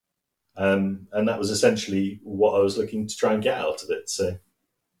 And that was essentially what I was looking to try and get out of it. So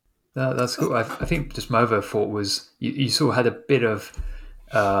that's cool. I think just my other thought was you sort of had a bit of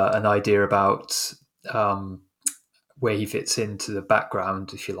an idea about where he fits into the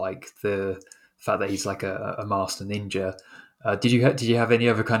background, if you like, the fact that he's like a master ninja. Did you have any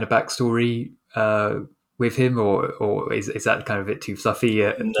other kind of backstory with him, or is that kind of a bit too fluffy?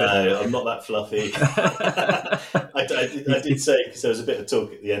 No, I'm not that fluffy. I did say, because there was a bit of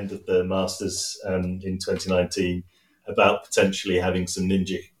talk at the end of the Masters in 2019 about potentially having some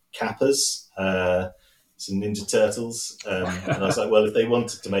Ninja Kappas, some Ninja Turtles, and I was like, well, if they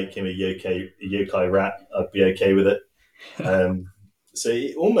wanted to make him a yokai rat, I'd be okay with it. So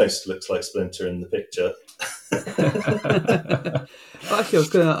he almost looks like Splinter in the picture.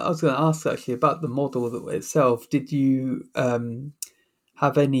 Actually, I was gonna ask actually about the model itself. Did you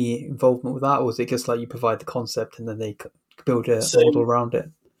have any involvement with that, or was it just like you provide the concept and then they build a model around it?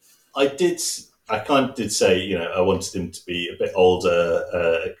 I kind of did say, I wanted him to be a bit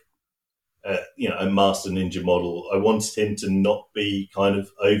older, a Master Ninja model. I wanted him to not be kind of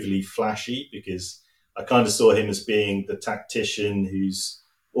overly flashy, because I kind of saw him as being the tactician who's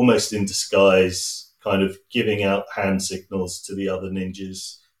almost in disguise, kind of giving out hand signals to the other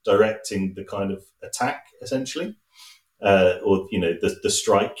ninjas, directing the kind of attack, essentially, or the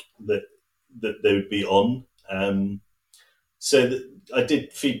strike that they would be on. So I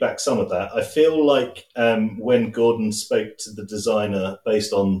did feedback some of that. I feel like when Gordon spoke to the designer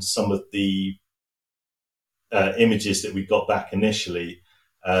based on some of the images that we got back initially,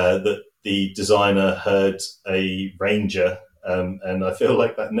 that the designer heard a ranger, and I feel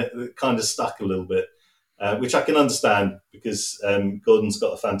like that kind of stuck a little bit, which I can understand, because Gordon's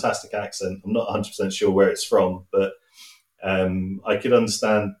got a fantastic accent. I'm not 100% sure where it's from, but I could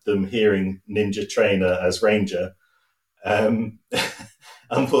understand them hearing ninja trainer as ranger,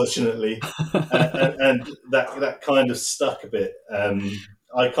 unfortunately, and that kind of stuck a bit.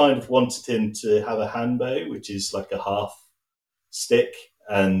 I kind of wanted him to have a hanbo, which is like a half stick,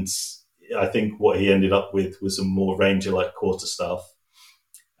 and I think what he ended up with was a more ranger-like quarterstaff.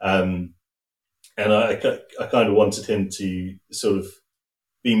 And I kind of wanted him to sort of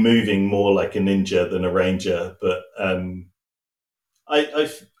be moving more like a ninja than a ranger. But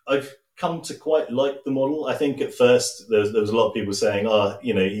I've come to quite like the model. I think at first there was a lot of people saying,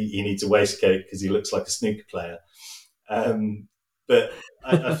 he needs a waistcoat because he looks like a snooker player. But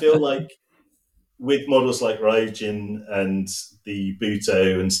I feel like with models like Ryujin and the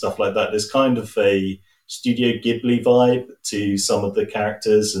Buto and stuff like that, there's kind of a Studio Ghibli vibe to some of the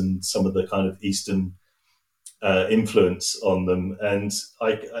characters and some of the kind of Eastern influence on them. And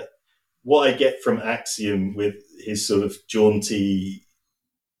what I get from Axiom with his sort of jaunty,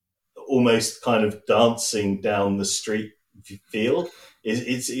 almost kind of dancing down the street feel,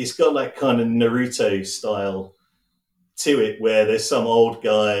 is it's got that kind of Naruto style to it, where there's some old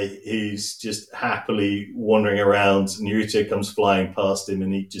guy who's just happily wandering around. Naruto comes flying past him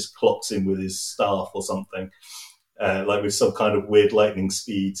and he just clocks him with his staff or something, like with some kind of weird lightning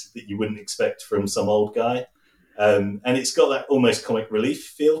speed that you wouldn't expect from some old guy. And it's got that almost comic relief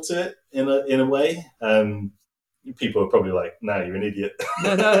feel to it in a way. People are probably like, "No, you're an idiot."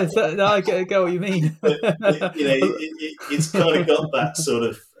 No, I get what you mean. But, it's kind of got that sort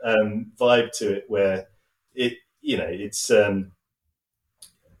of vibe to it, where it's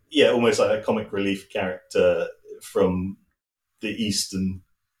almost like a comic relief character from the Eastern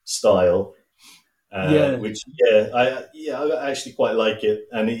style, which I actually quite like it.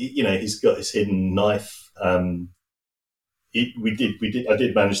 And he's got his hidden knife. I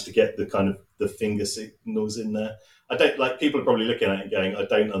did manage to get the kind of the finger signals in there. I don't like, people are probably looking at it and going, I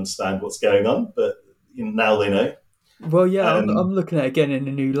don't understand what's going on, but now they know. Well, yeah, I'm looking at it again in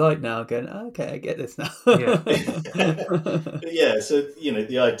a new light now, going, okay, I get this now. Yeah. So,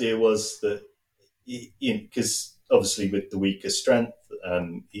 the idea was that, because obviously with the weaker strength,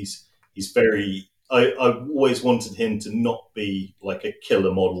 he's very, I always wanted him to not be like a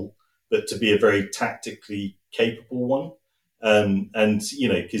killer model, but to be a very tactically capable one. And,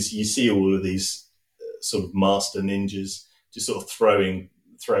 because you see all of these sort of master ninjas just sort of throwing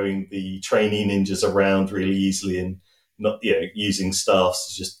the trainee ninjas around really easily, and not using staffs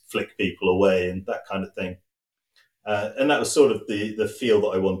to just flick people away and that kind of thing. And that was sort of the feel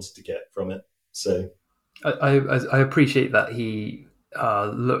that I wanted to get from it. So I appreciate that he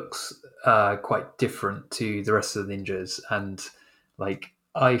looks quite different to the rest of the ninjas, and like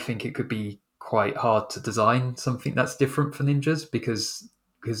I think it could be quite hard to design something that's different for ninjas, because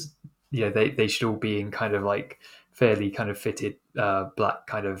they should all be in kind of like fairly kind of fitted black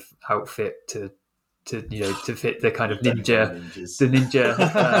kind of outfit to fit the kind of ninja.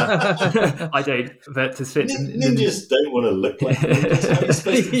 I don't, but to fit ninjas don't want to look like ninjas. How are you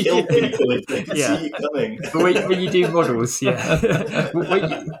supposed to kill people if they can see you coming? But when you do models, it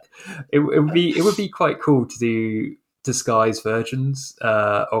would be quite cool to do disguise versions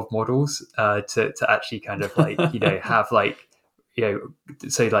of models to actually kind of like have like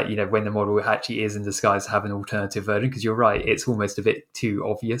so like, when the model actually is in disguise, have an alternative version, because you're right, it's almost a bit too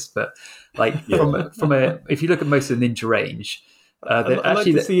obvious. But like from a if you look at most of the ninja range, I'd like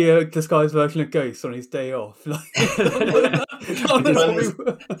to see a disguised version of Ghost on his day off.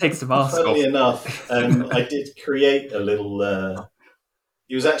 Takes the mask off. Funnily enough, I did create a little.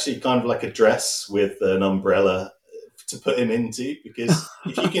 It was actually kind of like a dress with an umbrella to put him into, because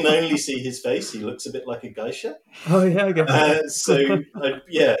if you can only see his face, he looks a bit like a geisha. Oh yeah, I guess. So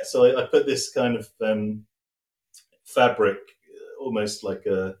I put this kind of fabric, almost like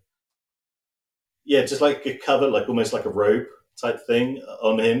just like a cover, like almost like a robe type thing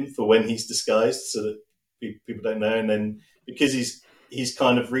on him for when he's disguised, so that people don't know. And then because he's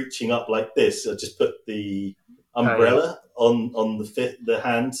kind of reaching up like this, I just put the umbrella on the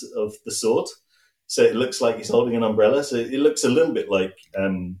hand of the sword, so it looks like he's holding an umbrella. So it looks a little bit like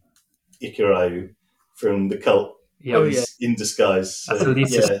Ikirau from the Cult. He's in disguise. So, that's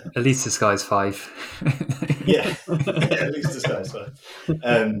at least disguise 5. yeah, at least disguise 5.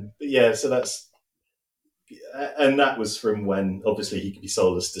 But so that's. And that was from when, obviously, he could be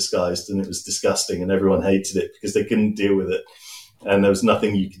sold as disguised, and it was disgusting, and everyone hated it because they couldn't deal with it, and there was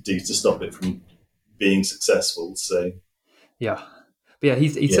nothing you could do to stop it from being successful. So,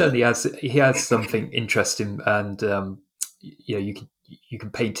 he certainly has something interesting, and you can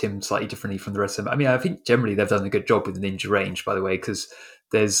paint him slightly differently from the rest of them. I mean, I think generally they've done a good job with the ninja range, by the way, because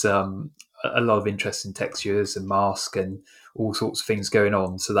there's a lot of interesting textures and mask and all sorts of things going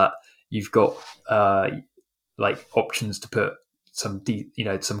on, so that you've got like options to put some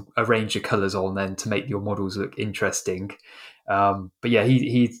a range of colors on then to make your models look interesting. But yeah,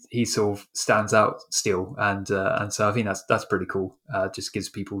 he sort of stands out still, and so I think that's pretty cool. Just gives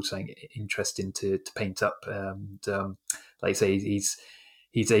people something interesting to paint up, and like I say,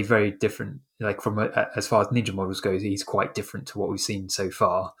 he's a very different, like from as far as ninja models goes, he's quite different to what we've seen so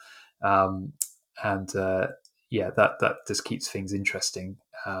far, and that just keeps things interesting.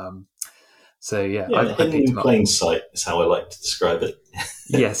 So I picked him in plain sight is how I like to describe it.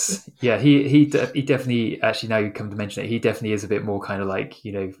 Yes, he definitely, actually, now you come to mention it, he definitely is a bit more kind of like,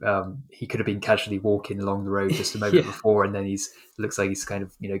 he could have been casually walking along the road just a moment before, and then looks like he's kind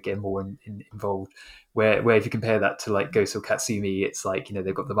of getting more involved. Where if you compare that to like Ghost or Katsumi, it's like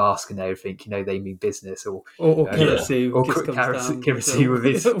they've got the mask and everything, they mean business, or Kirisu, or Kirisu with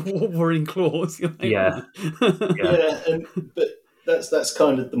his Wolverine claws. But that's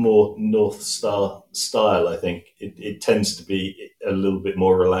kind of the more North Star style. I think it tends to be a little bit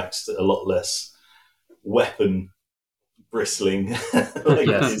more relaxed, a lot less weapon bristling.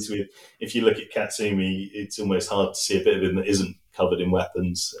 It is with, if you look at Katsumi, it's almost hard to see a bit of him that isn't covered in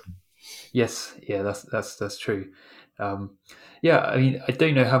weapons. Yes, that's true. I mean, I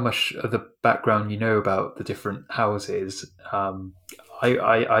don't know how much of the background you know about the different houses.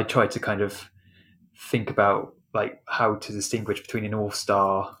 I tried to kind of think about like how to distinguish between a North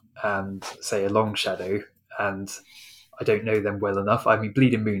Star and say a Long Shadow, and I don't know them well enough. I mean,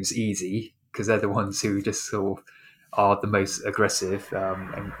 Bleeding Moon's easy because they're the ones who just sort of are the most aggressive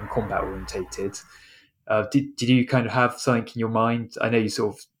and combat orientated. Did you kind of have something in your mind? I know you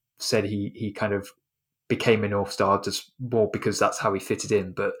sort of said he kind of became a North Star just more because that's how he fitted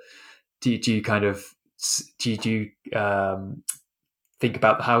in, but do you kind of think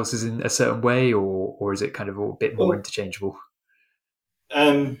about the houses in a certain way, or is it kind of a bit more interchangeable?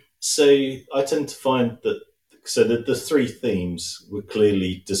 So I tend to find that the three themes were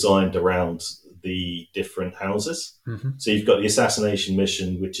clearly designed around the different houses. Mm-hmm. So you've got the assassination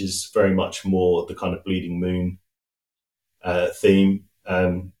mission, which is very much more the kind of Bleeding Moon theme.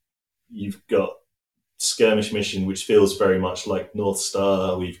 You've got skirmish mission, which feels very much like North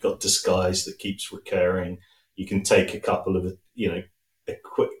Star. We've got disguise that keeps recurring. You can take a couple of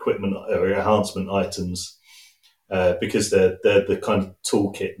equipment or enhancement items because they're the kind of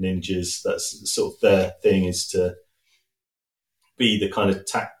toolkit ninjas. That's sort of their thing, is to be the kind of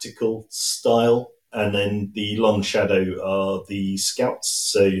tactical style. And then the Long Shadow are the scouts.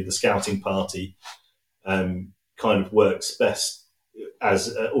 So the scouting party kind of works best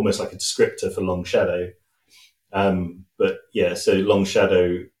as almost like a descriptor for Long Shadow. So Long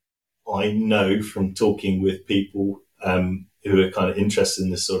Shadow, I know from talking with people who are kind of interested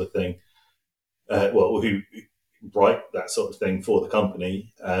in this sort of thing, who write that sort of thing for the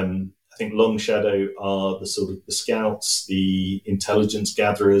company. I think Long Shadow are the sort of the scouts, the intelligence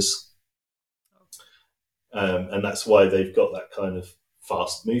gatherers, and that's why they've got that kind of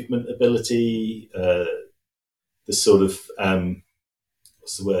fast movement ability, the sort of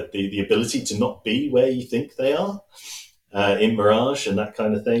what's the word? The ability to not be where you think they are in Mirage and that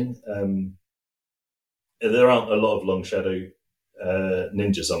kind of thing. There aren't a lot of Long Shadow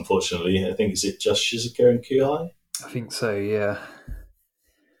ninjas, unfortunately. I think, is it just Shizuka and Kuhai? I think so, yeah.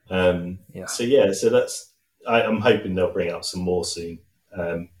 So that's. I'm hoping they'll bring out some more soon,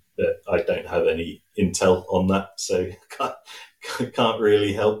 but I don't have any intel on that, so can't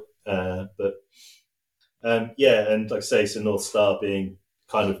really help. But and like I say, so North Star being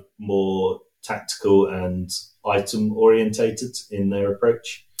kind of more tactical and item orientated in their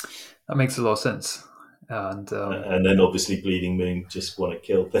approach. That makes a lot of sense. And then obviously Bleeding Moon just want to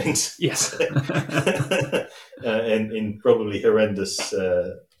kill things. Yes. And in probably horrendous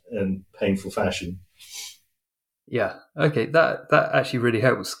and painful fashion. Yeah. Okay. That actually really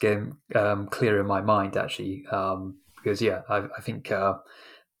helps get clear in my mind, actually, because I think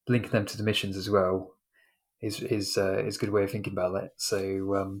linking them to the missions as well is a good way of thinking about that.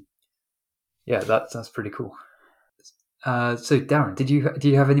 So that's pretty cool. So Darren, do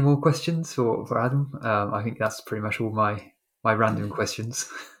you have any more questions for Adam? I think that's pretty much all my random questions.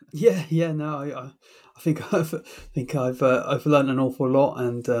 No, I think I've learned an awful lot,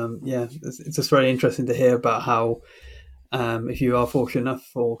 and it's just very interesting to hear about how if you are fortunate enough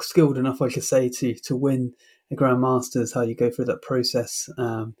or skilled enough, I should say, to win a Grandmasters, how you go through that process.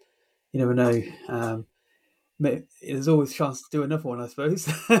 You never know. There's always a chance to do another one, I suppose.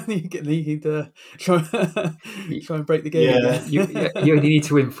 you can try and break the game again. You only need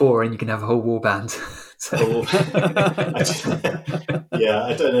to win 4 and you can have a whole warband. Yeah,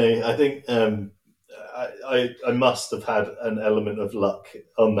 I don't know. I think I must have had an element of luck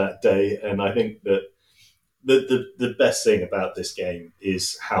on that day, and I think that the best thing about this game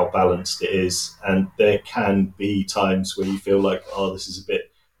is how balanced it is, and there can be times where you feel like, oh, this is a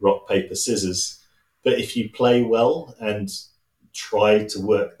bit rock, paper, scissors. But if you play well and try to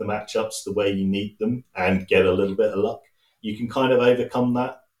work the matchups the way you need them and get a little bit of luck, you can kind of overcome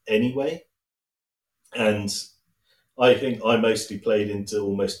that anyway. And I think I mostly played into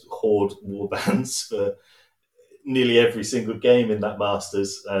almost horde warbands for nearly every single game in that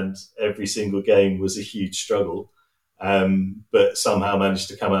Masters, and every single game was a huge struggle, but somehow managed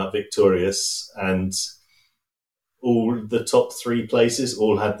to come out victorious. And all the top 3 places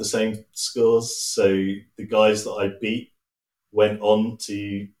all had the same scores. So the guys that I beat went on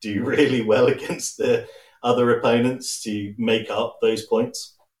to do really well against the other opponents to make up those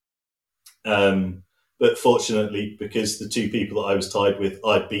points. But fortunately, because the 2 people that I was tied with,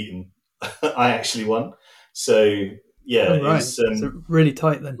 I'd beaten, I actually won. So yeah, It was so really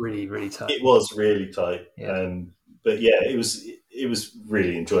tight then. Really, really tight. It was really tight. Yeah. But yeah, it was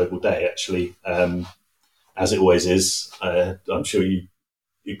really enjoyable day, actually. As it always is. I'm sure you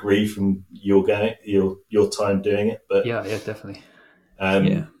agree from your time doing it, but yeah, definitely.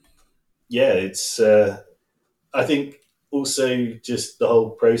 It's. I think also just the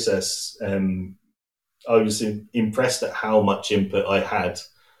whole process. I was impressed at how much input I had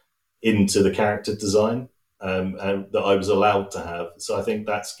into the character design, and that I was allowed to have. So I think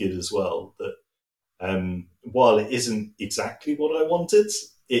that's good as well. That while it isn't exactly what I wanted,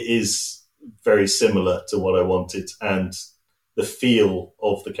 it is very similar to what I wanted, and the feel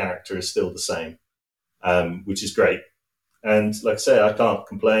of the character is still the same, which is great. And like I say, I can't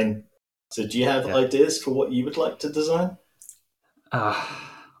complain. So do you have ideas for what you would like to design?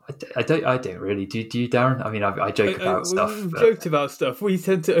 I don't really. Do you, Darren? I mean, I joke about stuff. We've joked about stuff. We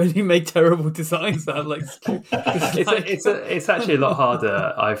tend to only make terrible designs. It's actually a lot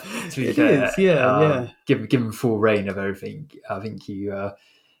harder. Given full reign of everything, I think you've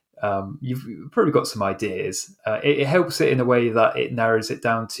probably got some ideas. It helps it in a way that it narrows it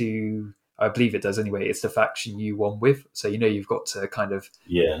down to, I believe it does anyway, it's the faction you won with. So you've got to kind of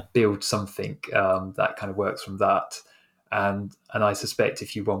build something that kind of works from that. And I suspect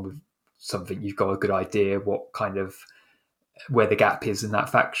if you won with something, you've got a good idea what kind of where the gap is in that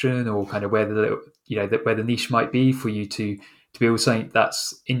faction, or kind of where where the niche might be for you to build something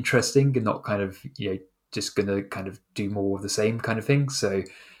that's interesting and not kind of just going to kind of do more of the same kind of thing. So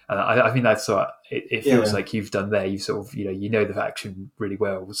I think that's what it feels like you've done there. You've sort of the faction really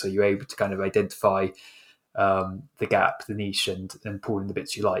well, so you're able to kind of identify the gap, the niche, and pull in the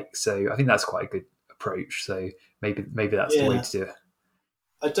bits you like. So I think that's quite a good approach. So maybe that's the way to do it.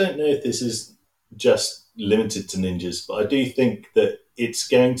 I don't know if this is just limited to ninjas, but I do think that it's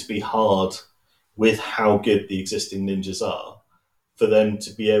going to be hard with how good the existing ninjas are for them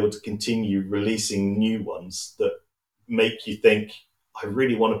to be able to continue releasing new ones that make you think, I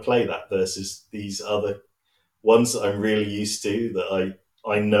really want to play that versus these other ones that I'm really used to, that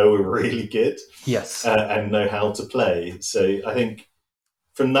I know are really good. Yes. And know how to play. So I think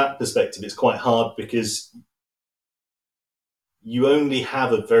from that perspective, it's quite hard because you only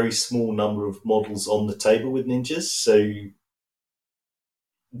have a very small number of models on the table with ninjas. So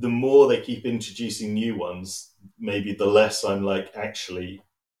the more they keep introducing new ones, maybe the less I'm like, actually,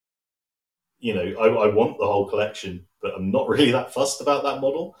 I want the whole collection, but I'm not really that fussed about that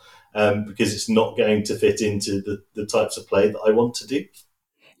model because it's not going to fit into the types of play that I want to do.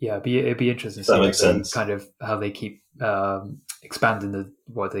 Yeah, it'd be interesting to That see makes sense. kind of how they keep expanding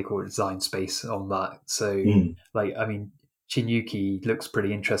what they call design space on that. So, like, I mean, Chinyuki looks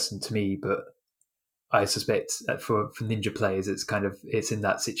pretty interesting to me, but I suspect that for Ninja players, it's in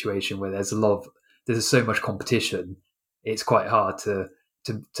that situation where there's so much competition. It's quite hard to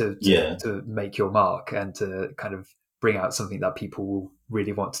make your mark and to kind of bring out something that people will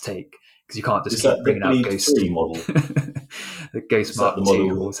really want to take, because you can't just keep bringing out Ghost model. The Ghost Mark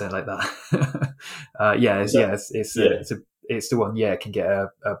II or something like that. It's the one. Yeah, it can get a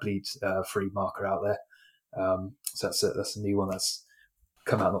bleed free marker out there. So that's a new one that's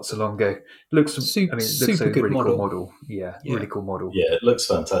come out not so long ago. Looks super like a good really model. Cool model. Yeah, really cool model. Yeah, it looks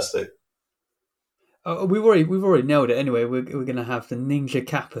fantastic. We've already nailed it. Anyway, we're going to have the Ninja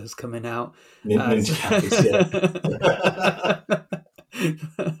Kappas coming out. Ninja Kappas, yeah.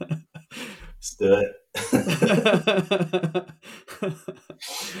 Let's do it.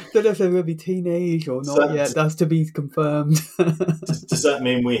 Don't know if they're going to be teenage or not yet. That's to be confirmed. Does that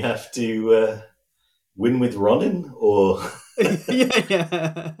mean we have to win with Ronin, or?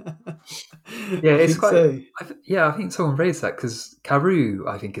 Yeah. It's quite. So. I think someone raised that because Karu,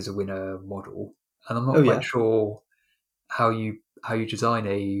 I think, is a winner model, and I'm not quite sure how you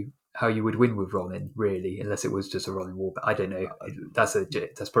design how you would win with Ronin, really, unless it was just a Ronin War. But I don't know. That's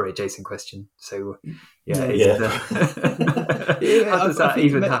probably a Jason question. So how does that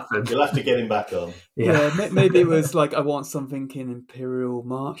even happen? You'll have to get him back on. Yeah, maybe it was like, I want something in Imperial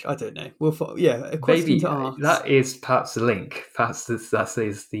March. I don't know. We'll a question maybe to ask. That is perhaps the link. Perhaps that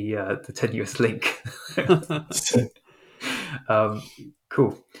is the tenuous link.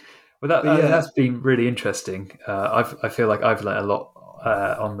 Cool. Well, that's been really interesting. I feel like I've learned a lot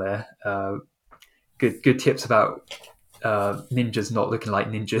on there. Good tips about ninjas not looking like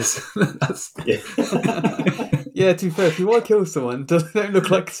ninjas. Yeah, to be fair, if you want to kill someone, don't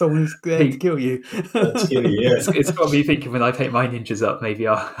look like someone's there to kill you. It's got me thinking, when I paint my ninjas up, maybe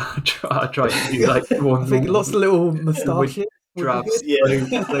I'll try to do like one. I think lots of little moustaches. Drabs,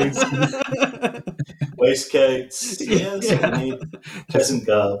 waistcoats, peasant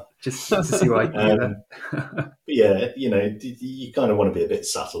garb, just to see what I can do. But yeah, you kind of want to be a bit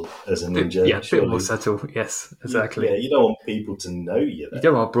subtle as a ninja. Yeah, a bit more subtle. Yes, exactly. You don't want people to know you. You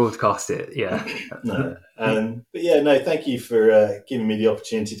don't want to broadcast it. Yeah. No. But yeah, no. Thank you for giving me the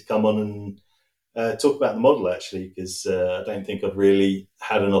opportunity to come on and talk about the model, actually, because I don't think I've really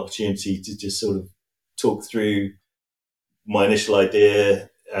had an opportunity to just sort of talk through my initial idea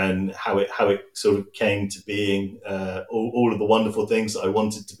and how it sort of came to being, all of the wonderful things that I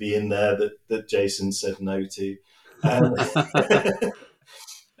wanted to be in there that Jason said no to. But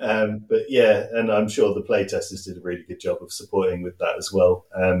yeah, and I'm sure the playtesters did a really good job of supporting with that as well,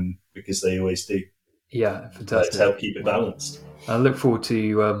 because they always do. Yeah, fantastic. To help keep it balanced. I look forward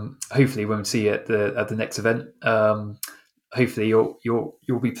to hopefully when we see you at the next event. Hopefully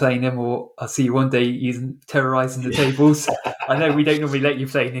you'll be playing them, or I'll see you one day terrorizing the tables. I know we don't normally let you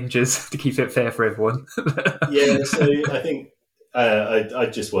play ninjas to keep it fair for everyone. Yeah, so I think I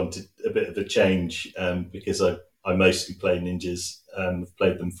just wanted a bit of a change because I mostly play ninjas. I've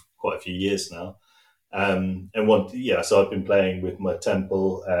played them for quite a few years now, so I've been playing with my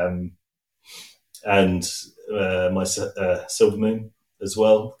temple and my Silver Moon as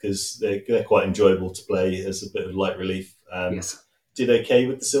well, because they're quite enjoyable to play as a bit of light relief. Yes. Did okay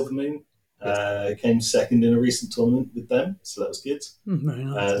with the Silver Moon. Came second in a recent tournament with them, so that was good. Very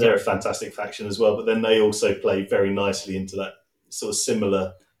nice. They're a fantastic faction as well, but then they also play very nicely into that sort of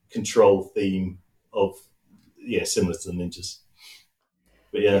similar control theme of, similar to the ninjas.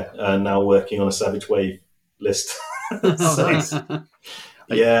 But now working on a Savage Wave list. Nice.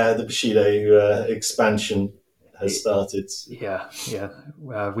 The Bushido expansion has started. Yeah.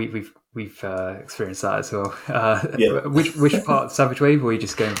 We've experienced that as well. Which part of Savage Wave, or are you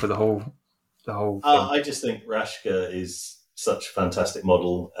just going for the whole thing? I just think Rashka is such a fantastic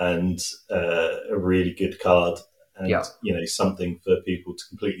model and a really good card, and something for people to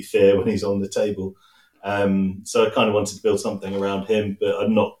completely fear when he's on the table. So I kind of wanted to build something around him, but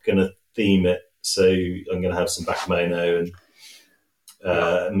I'm not going to theme it. So I'm going to have some Bakumono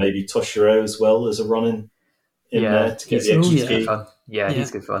and maybe Toshiro as well as a Ronin in there to get the extra key. Fun. Yeah,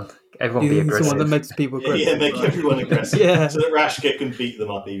 he's good fun. Everyone be aggressive. He's the one that makes people aggressive. Yeah, make everyone aggressive. So that Rashka can beat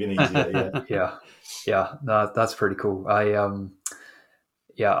them up even easier. Yeah. No, that's pretty cool. I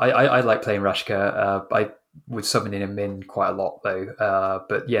like playing Rashka. with summoning him in quite a lot though.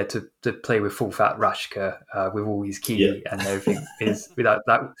 But yeah, to play with full fat Rashka with all his key and everything is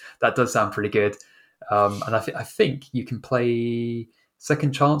that does sound pretty good. And I think you can play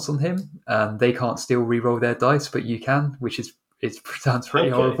second chance on him, and they can't still re-roll their dice, but you can, which is it sounds pretty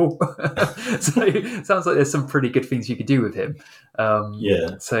horrible. So it sounds like there's some pretty good things you could do with him.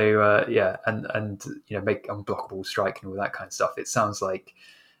 So and make unblockable strike and all that kind of stuff. It sounds like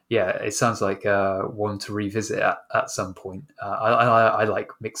one to revisit at some point. I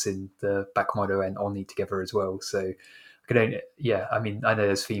like mixing the Bakumono and Oni together as well. So I know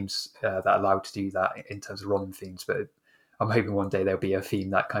there's themes that allow to do that in terms of Ronin themes, but I'm hoping one day there'll be a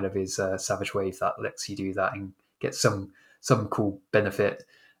theme that kind of is Savage Wave that lets you do that and get some cool benefit.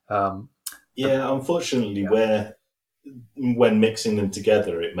 Unfortunately, when mixing them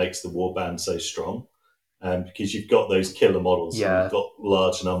together, it makes the warband so strong. Because you've got those killer models, and you've got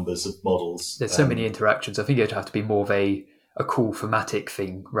large numbers of models. There's so many interactions. I think it'd have to be more of a cool thematic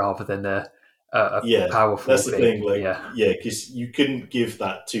thing rather than a powerful. That's the thing. Because you couldn't give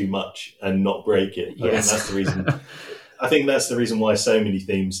that too much and not break it. I think that's the reason. I think that's the reason why so many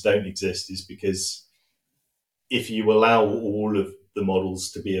themes don't exist, is because if you allow all of the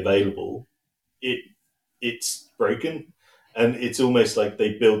models to be available, it's broken. And it's almost like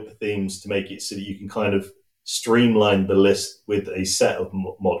they build the themes to make it so that you can kind of streamline the list with a set of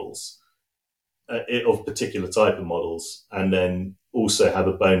models, of particular type of models, and then also have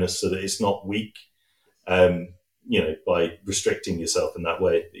a bonus so that it's not weak, by restricting yourself in that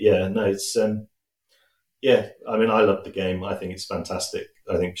way. It's I mean, I love the game. I think it's fantastic.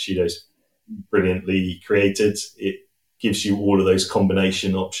 I think Bushido's brilliantly created. It gives you all of those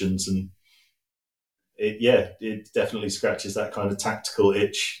combination options, and it definitely scratches that kind of tactical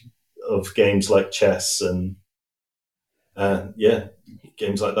itch of games like chess and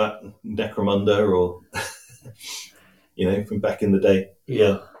games like that, Necromunda, or from back in the day.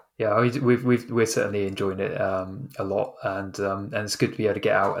 We're certainly enjoying it a lot, and it's good to be able to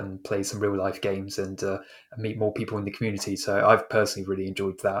get out and play some real life games and meet more people in the community. So I've personally really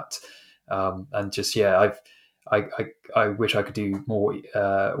enjoyed that, and just I wish I could do more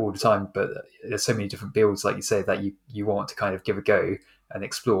all the time, but there's so many different builds, like you say, that you want to kind of give a go and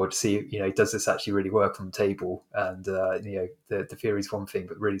explore to see, does this actually really work on the table? And the theory is one thing,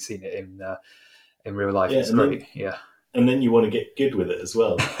 but really seeing it in real life is great. And then you want to get good with it as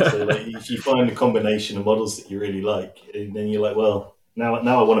well. So if you find a combination of models that you really like, and then you're like, well, now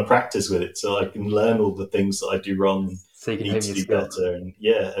I want to practice with it so I can learn all the things that I do wrong. So you can need to do better, and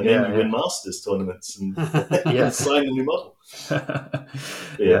then you win Masters tournaments and sign a new model.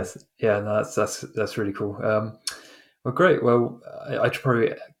 That's really cool. Well, great. Well, I should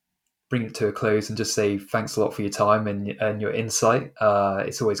probably bring it to a close and just say thanks a lot for your time and your insight.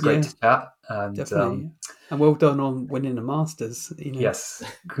 It's always great to chat, and definitely. And well done on winning the Masters. Yes,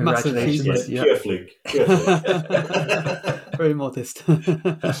 congratulations. Pure fluke. Very modest. I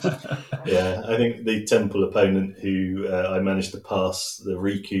think the Temple opponent who I managed to pass the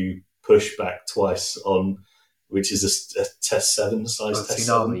Riku pushback twice on, which is a test 7 size test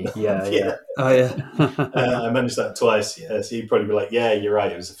Tsunami. 7. Oh yeah. I managed that twice. So he'd probably be like, "Yeah, you're right.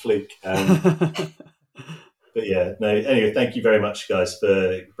 It was a fluke." But anyway, thank you very much, guys,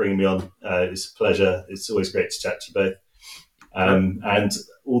 for bringing me on. It's a pleasure. It's always great to chat to you both. And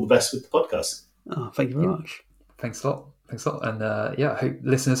all the best with the podcast. Oh, thank you very much. Thanks a lot. And I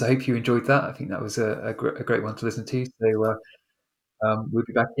hope you enjoyed that. I think that was a great one to listen to. So we'll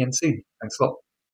be back again soon. Thanks a lot.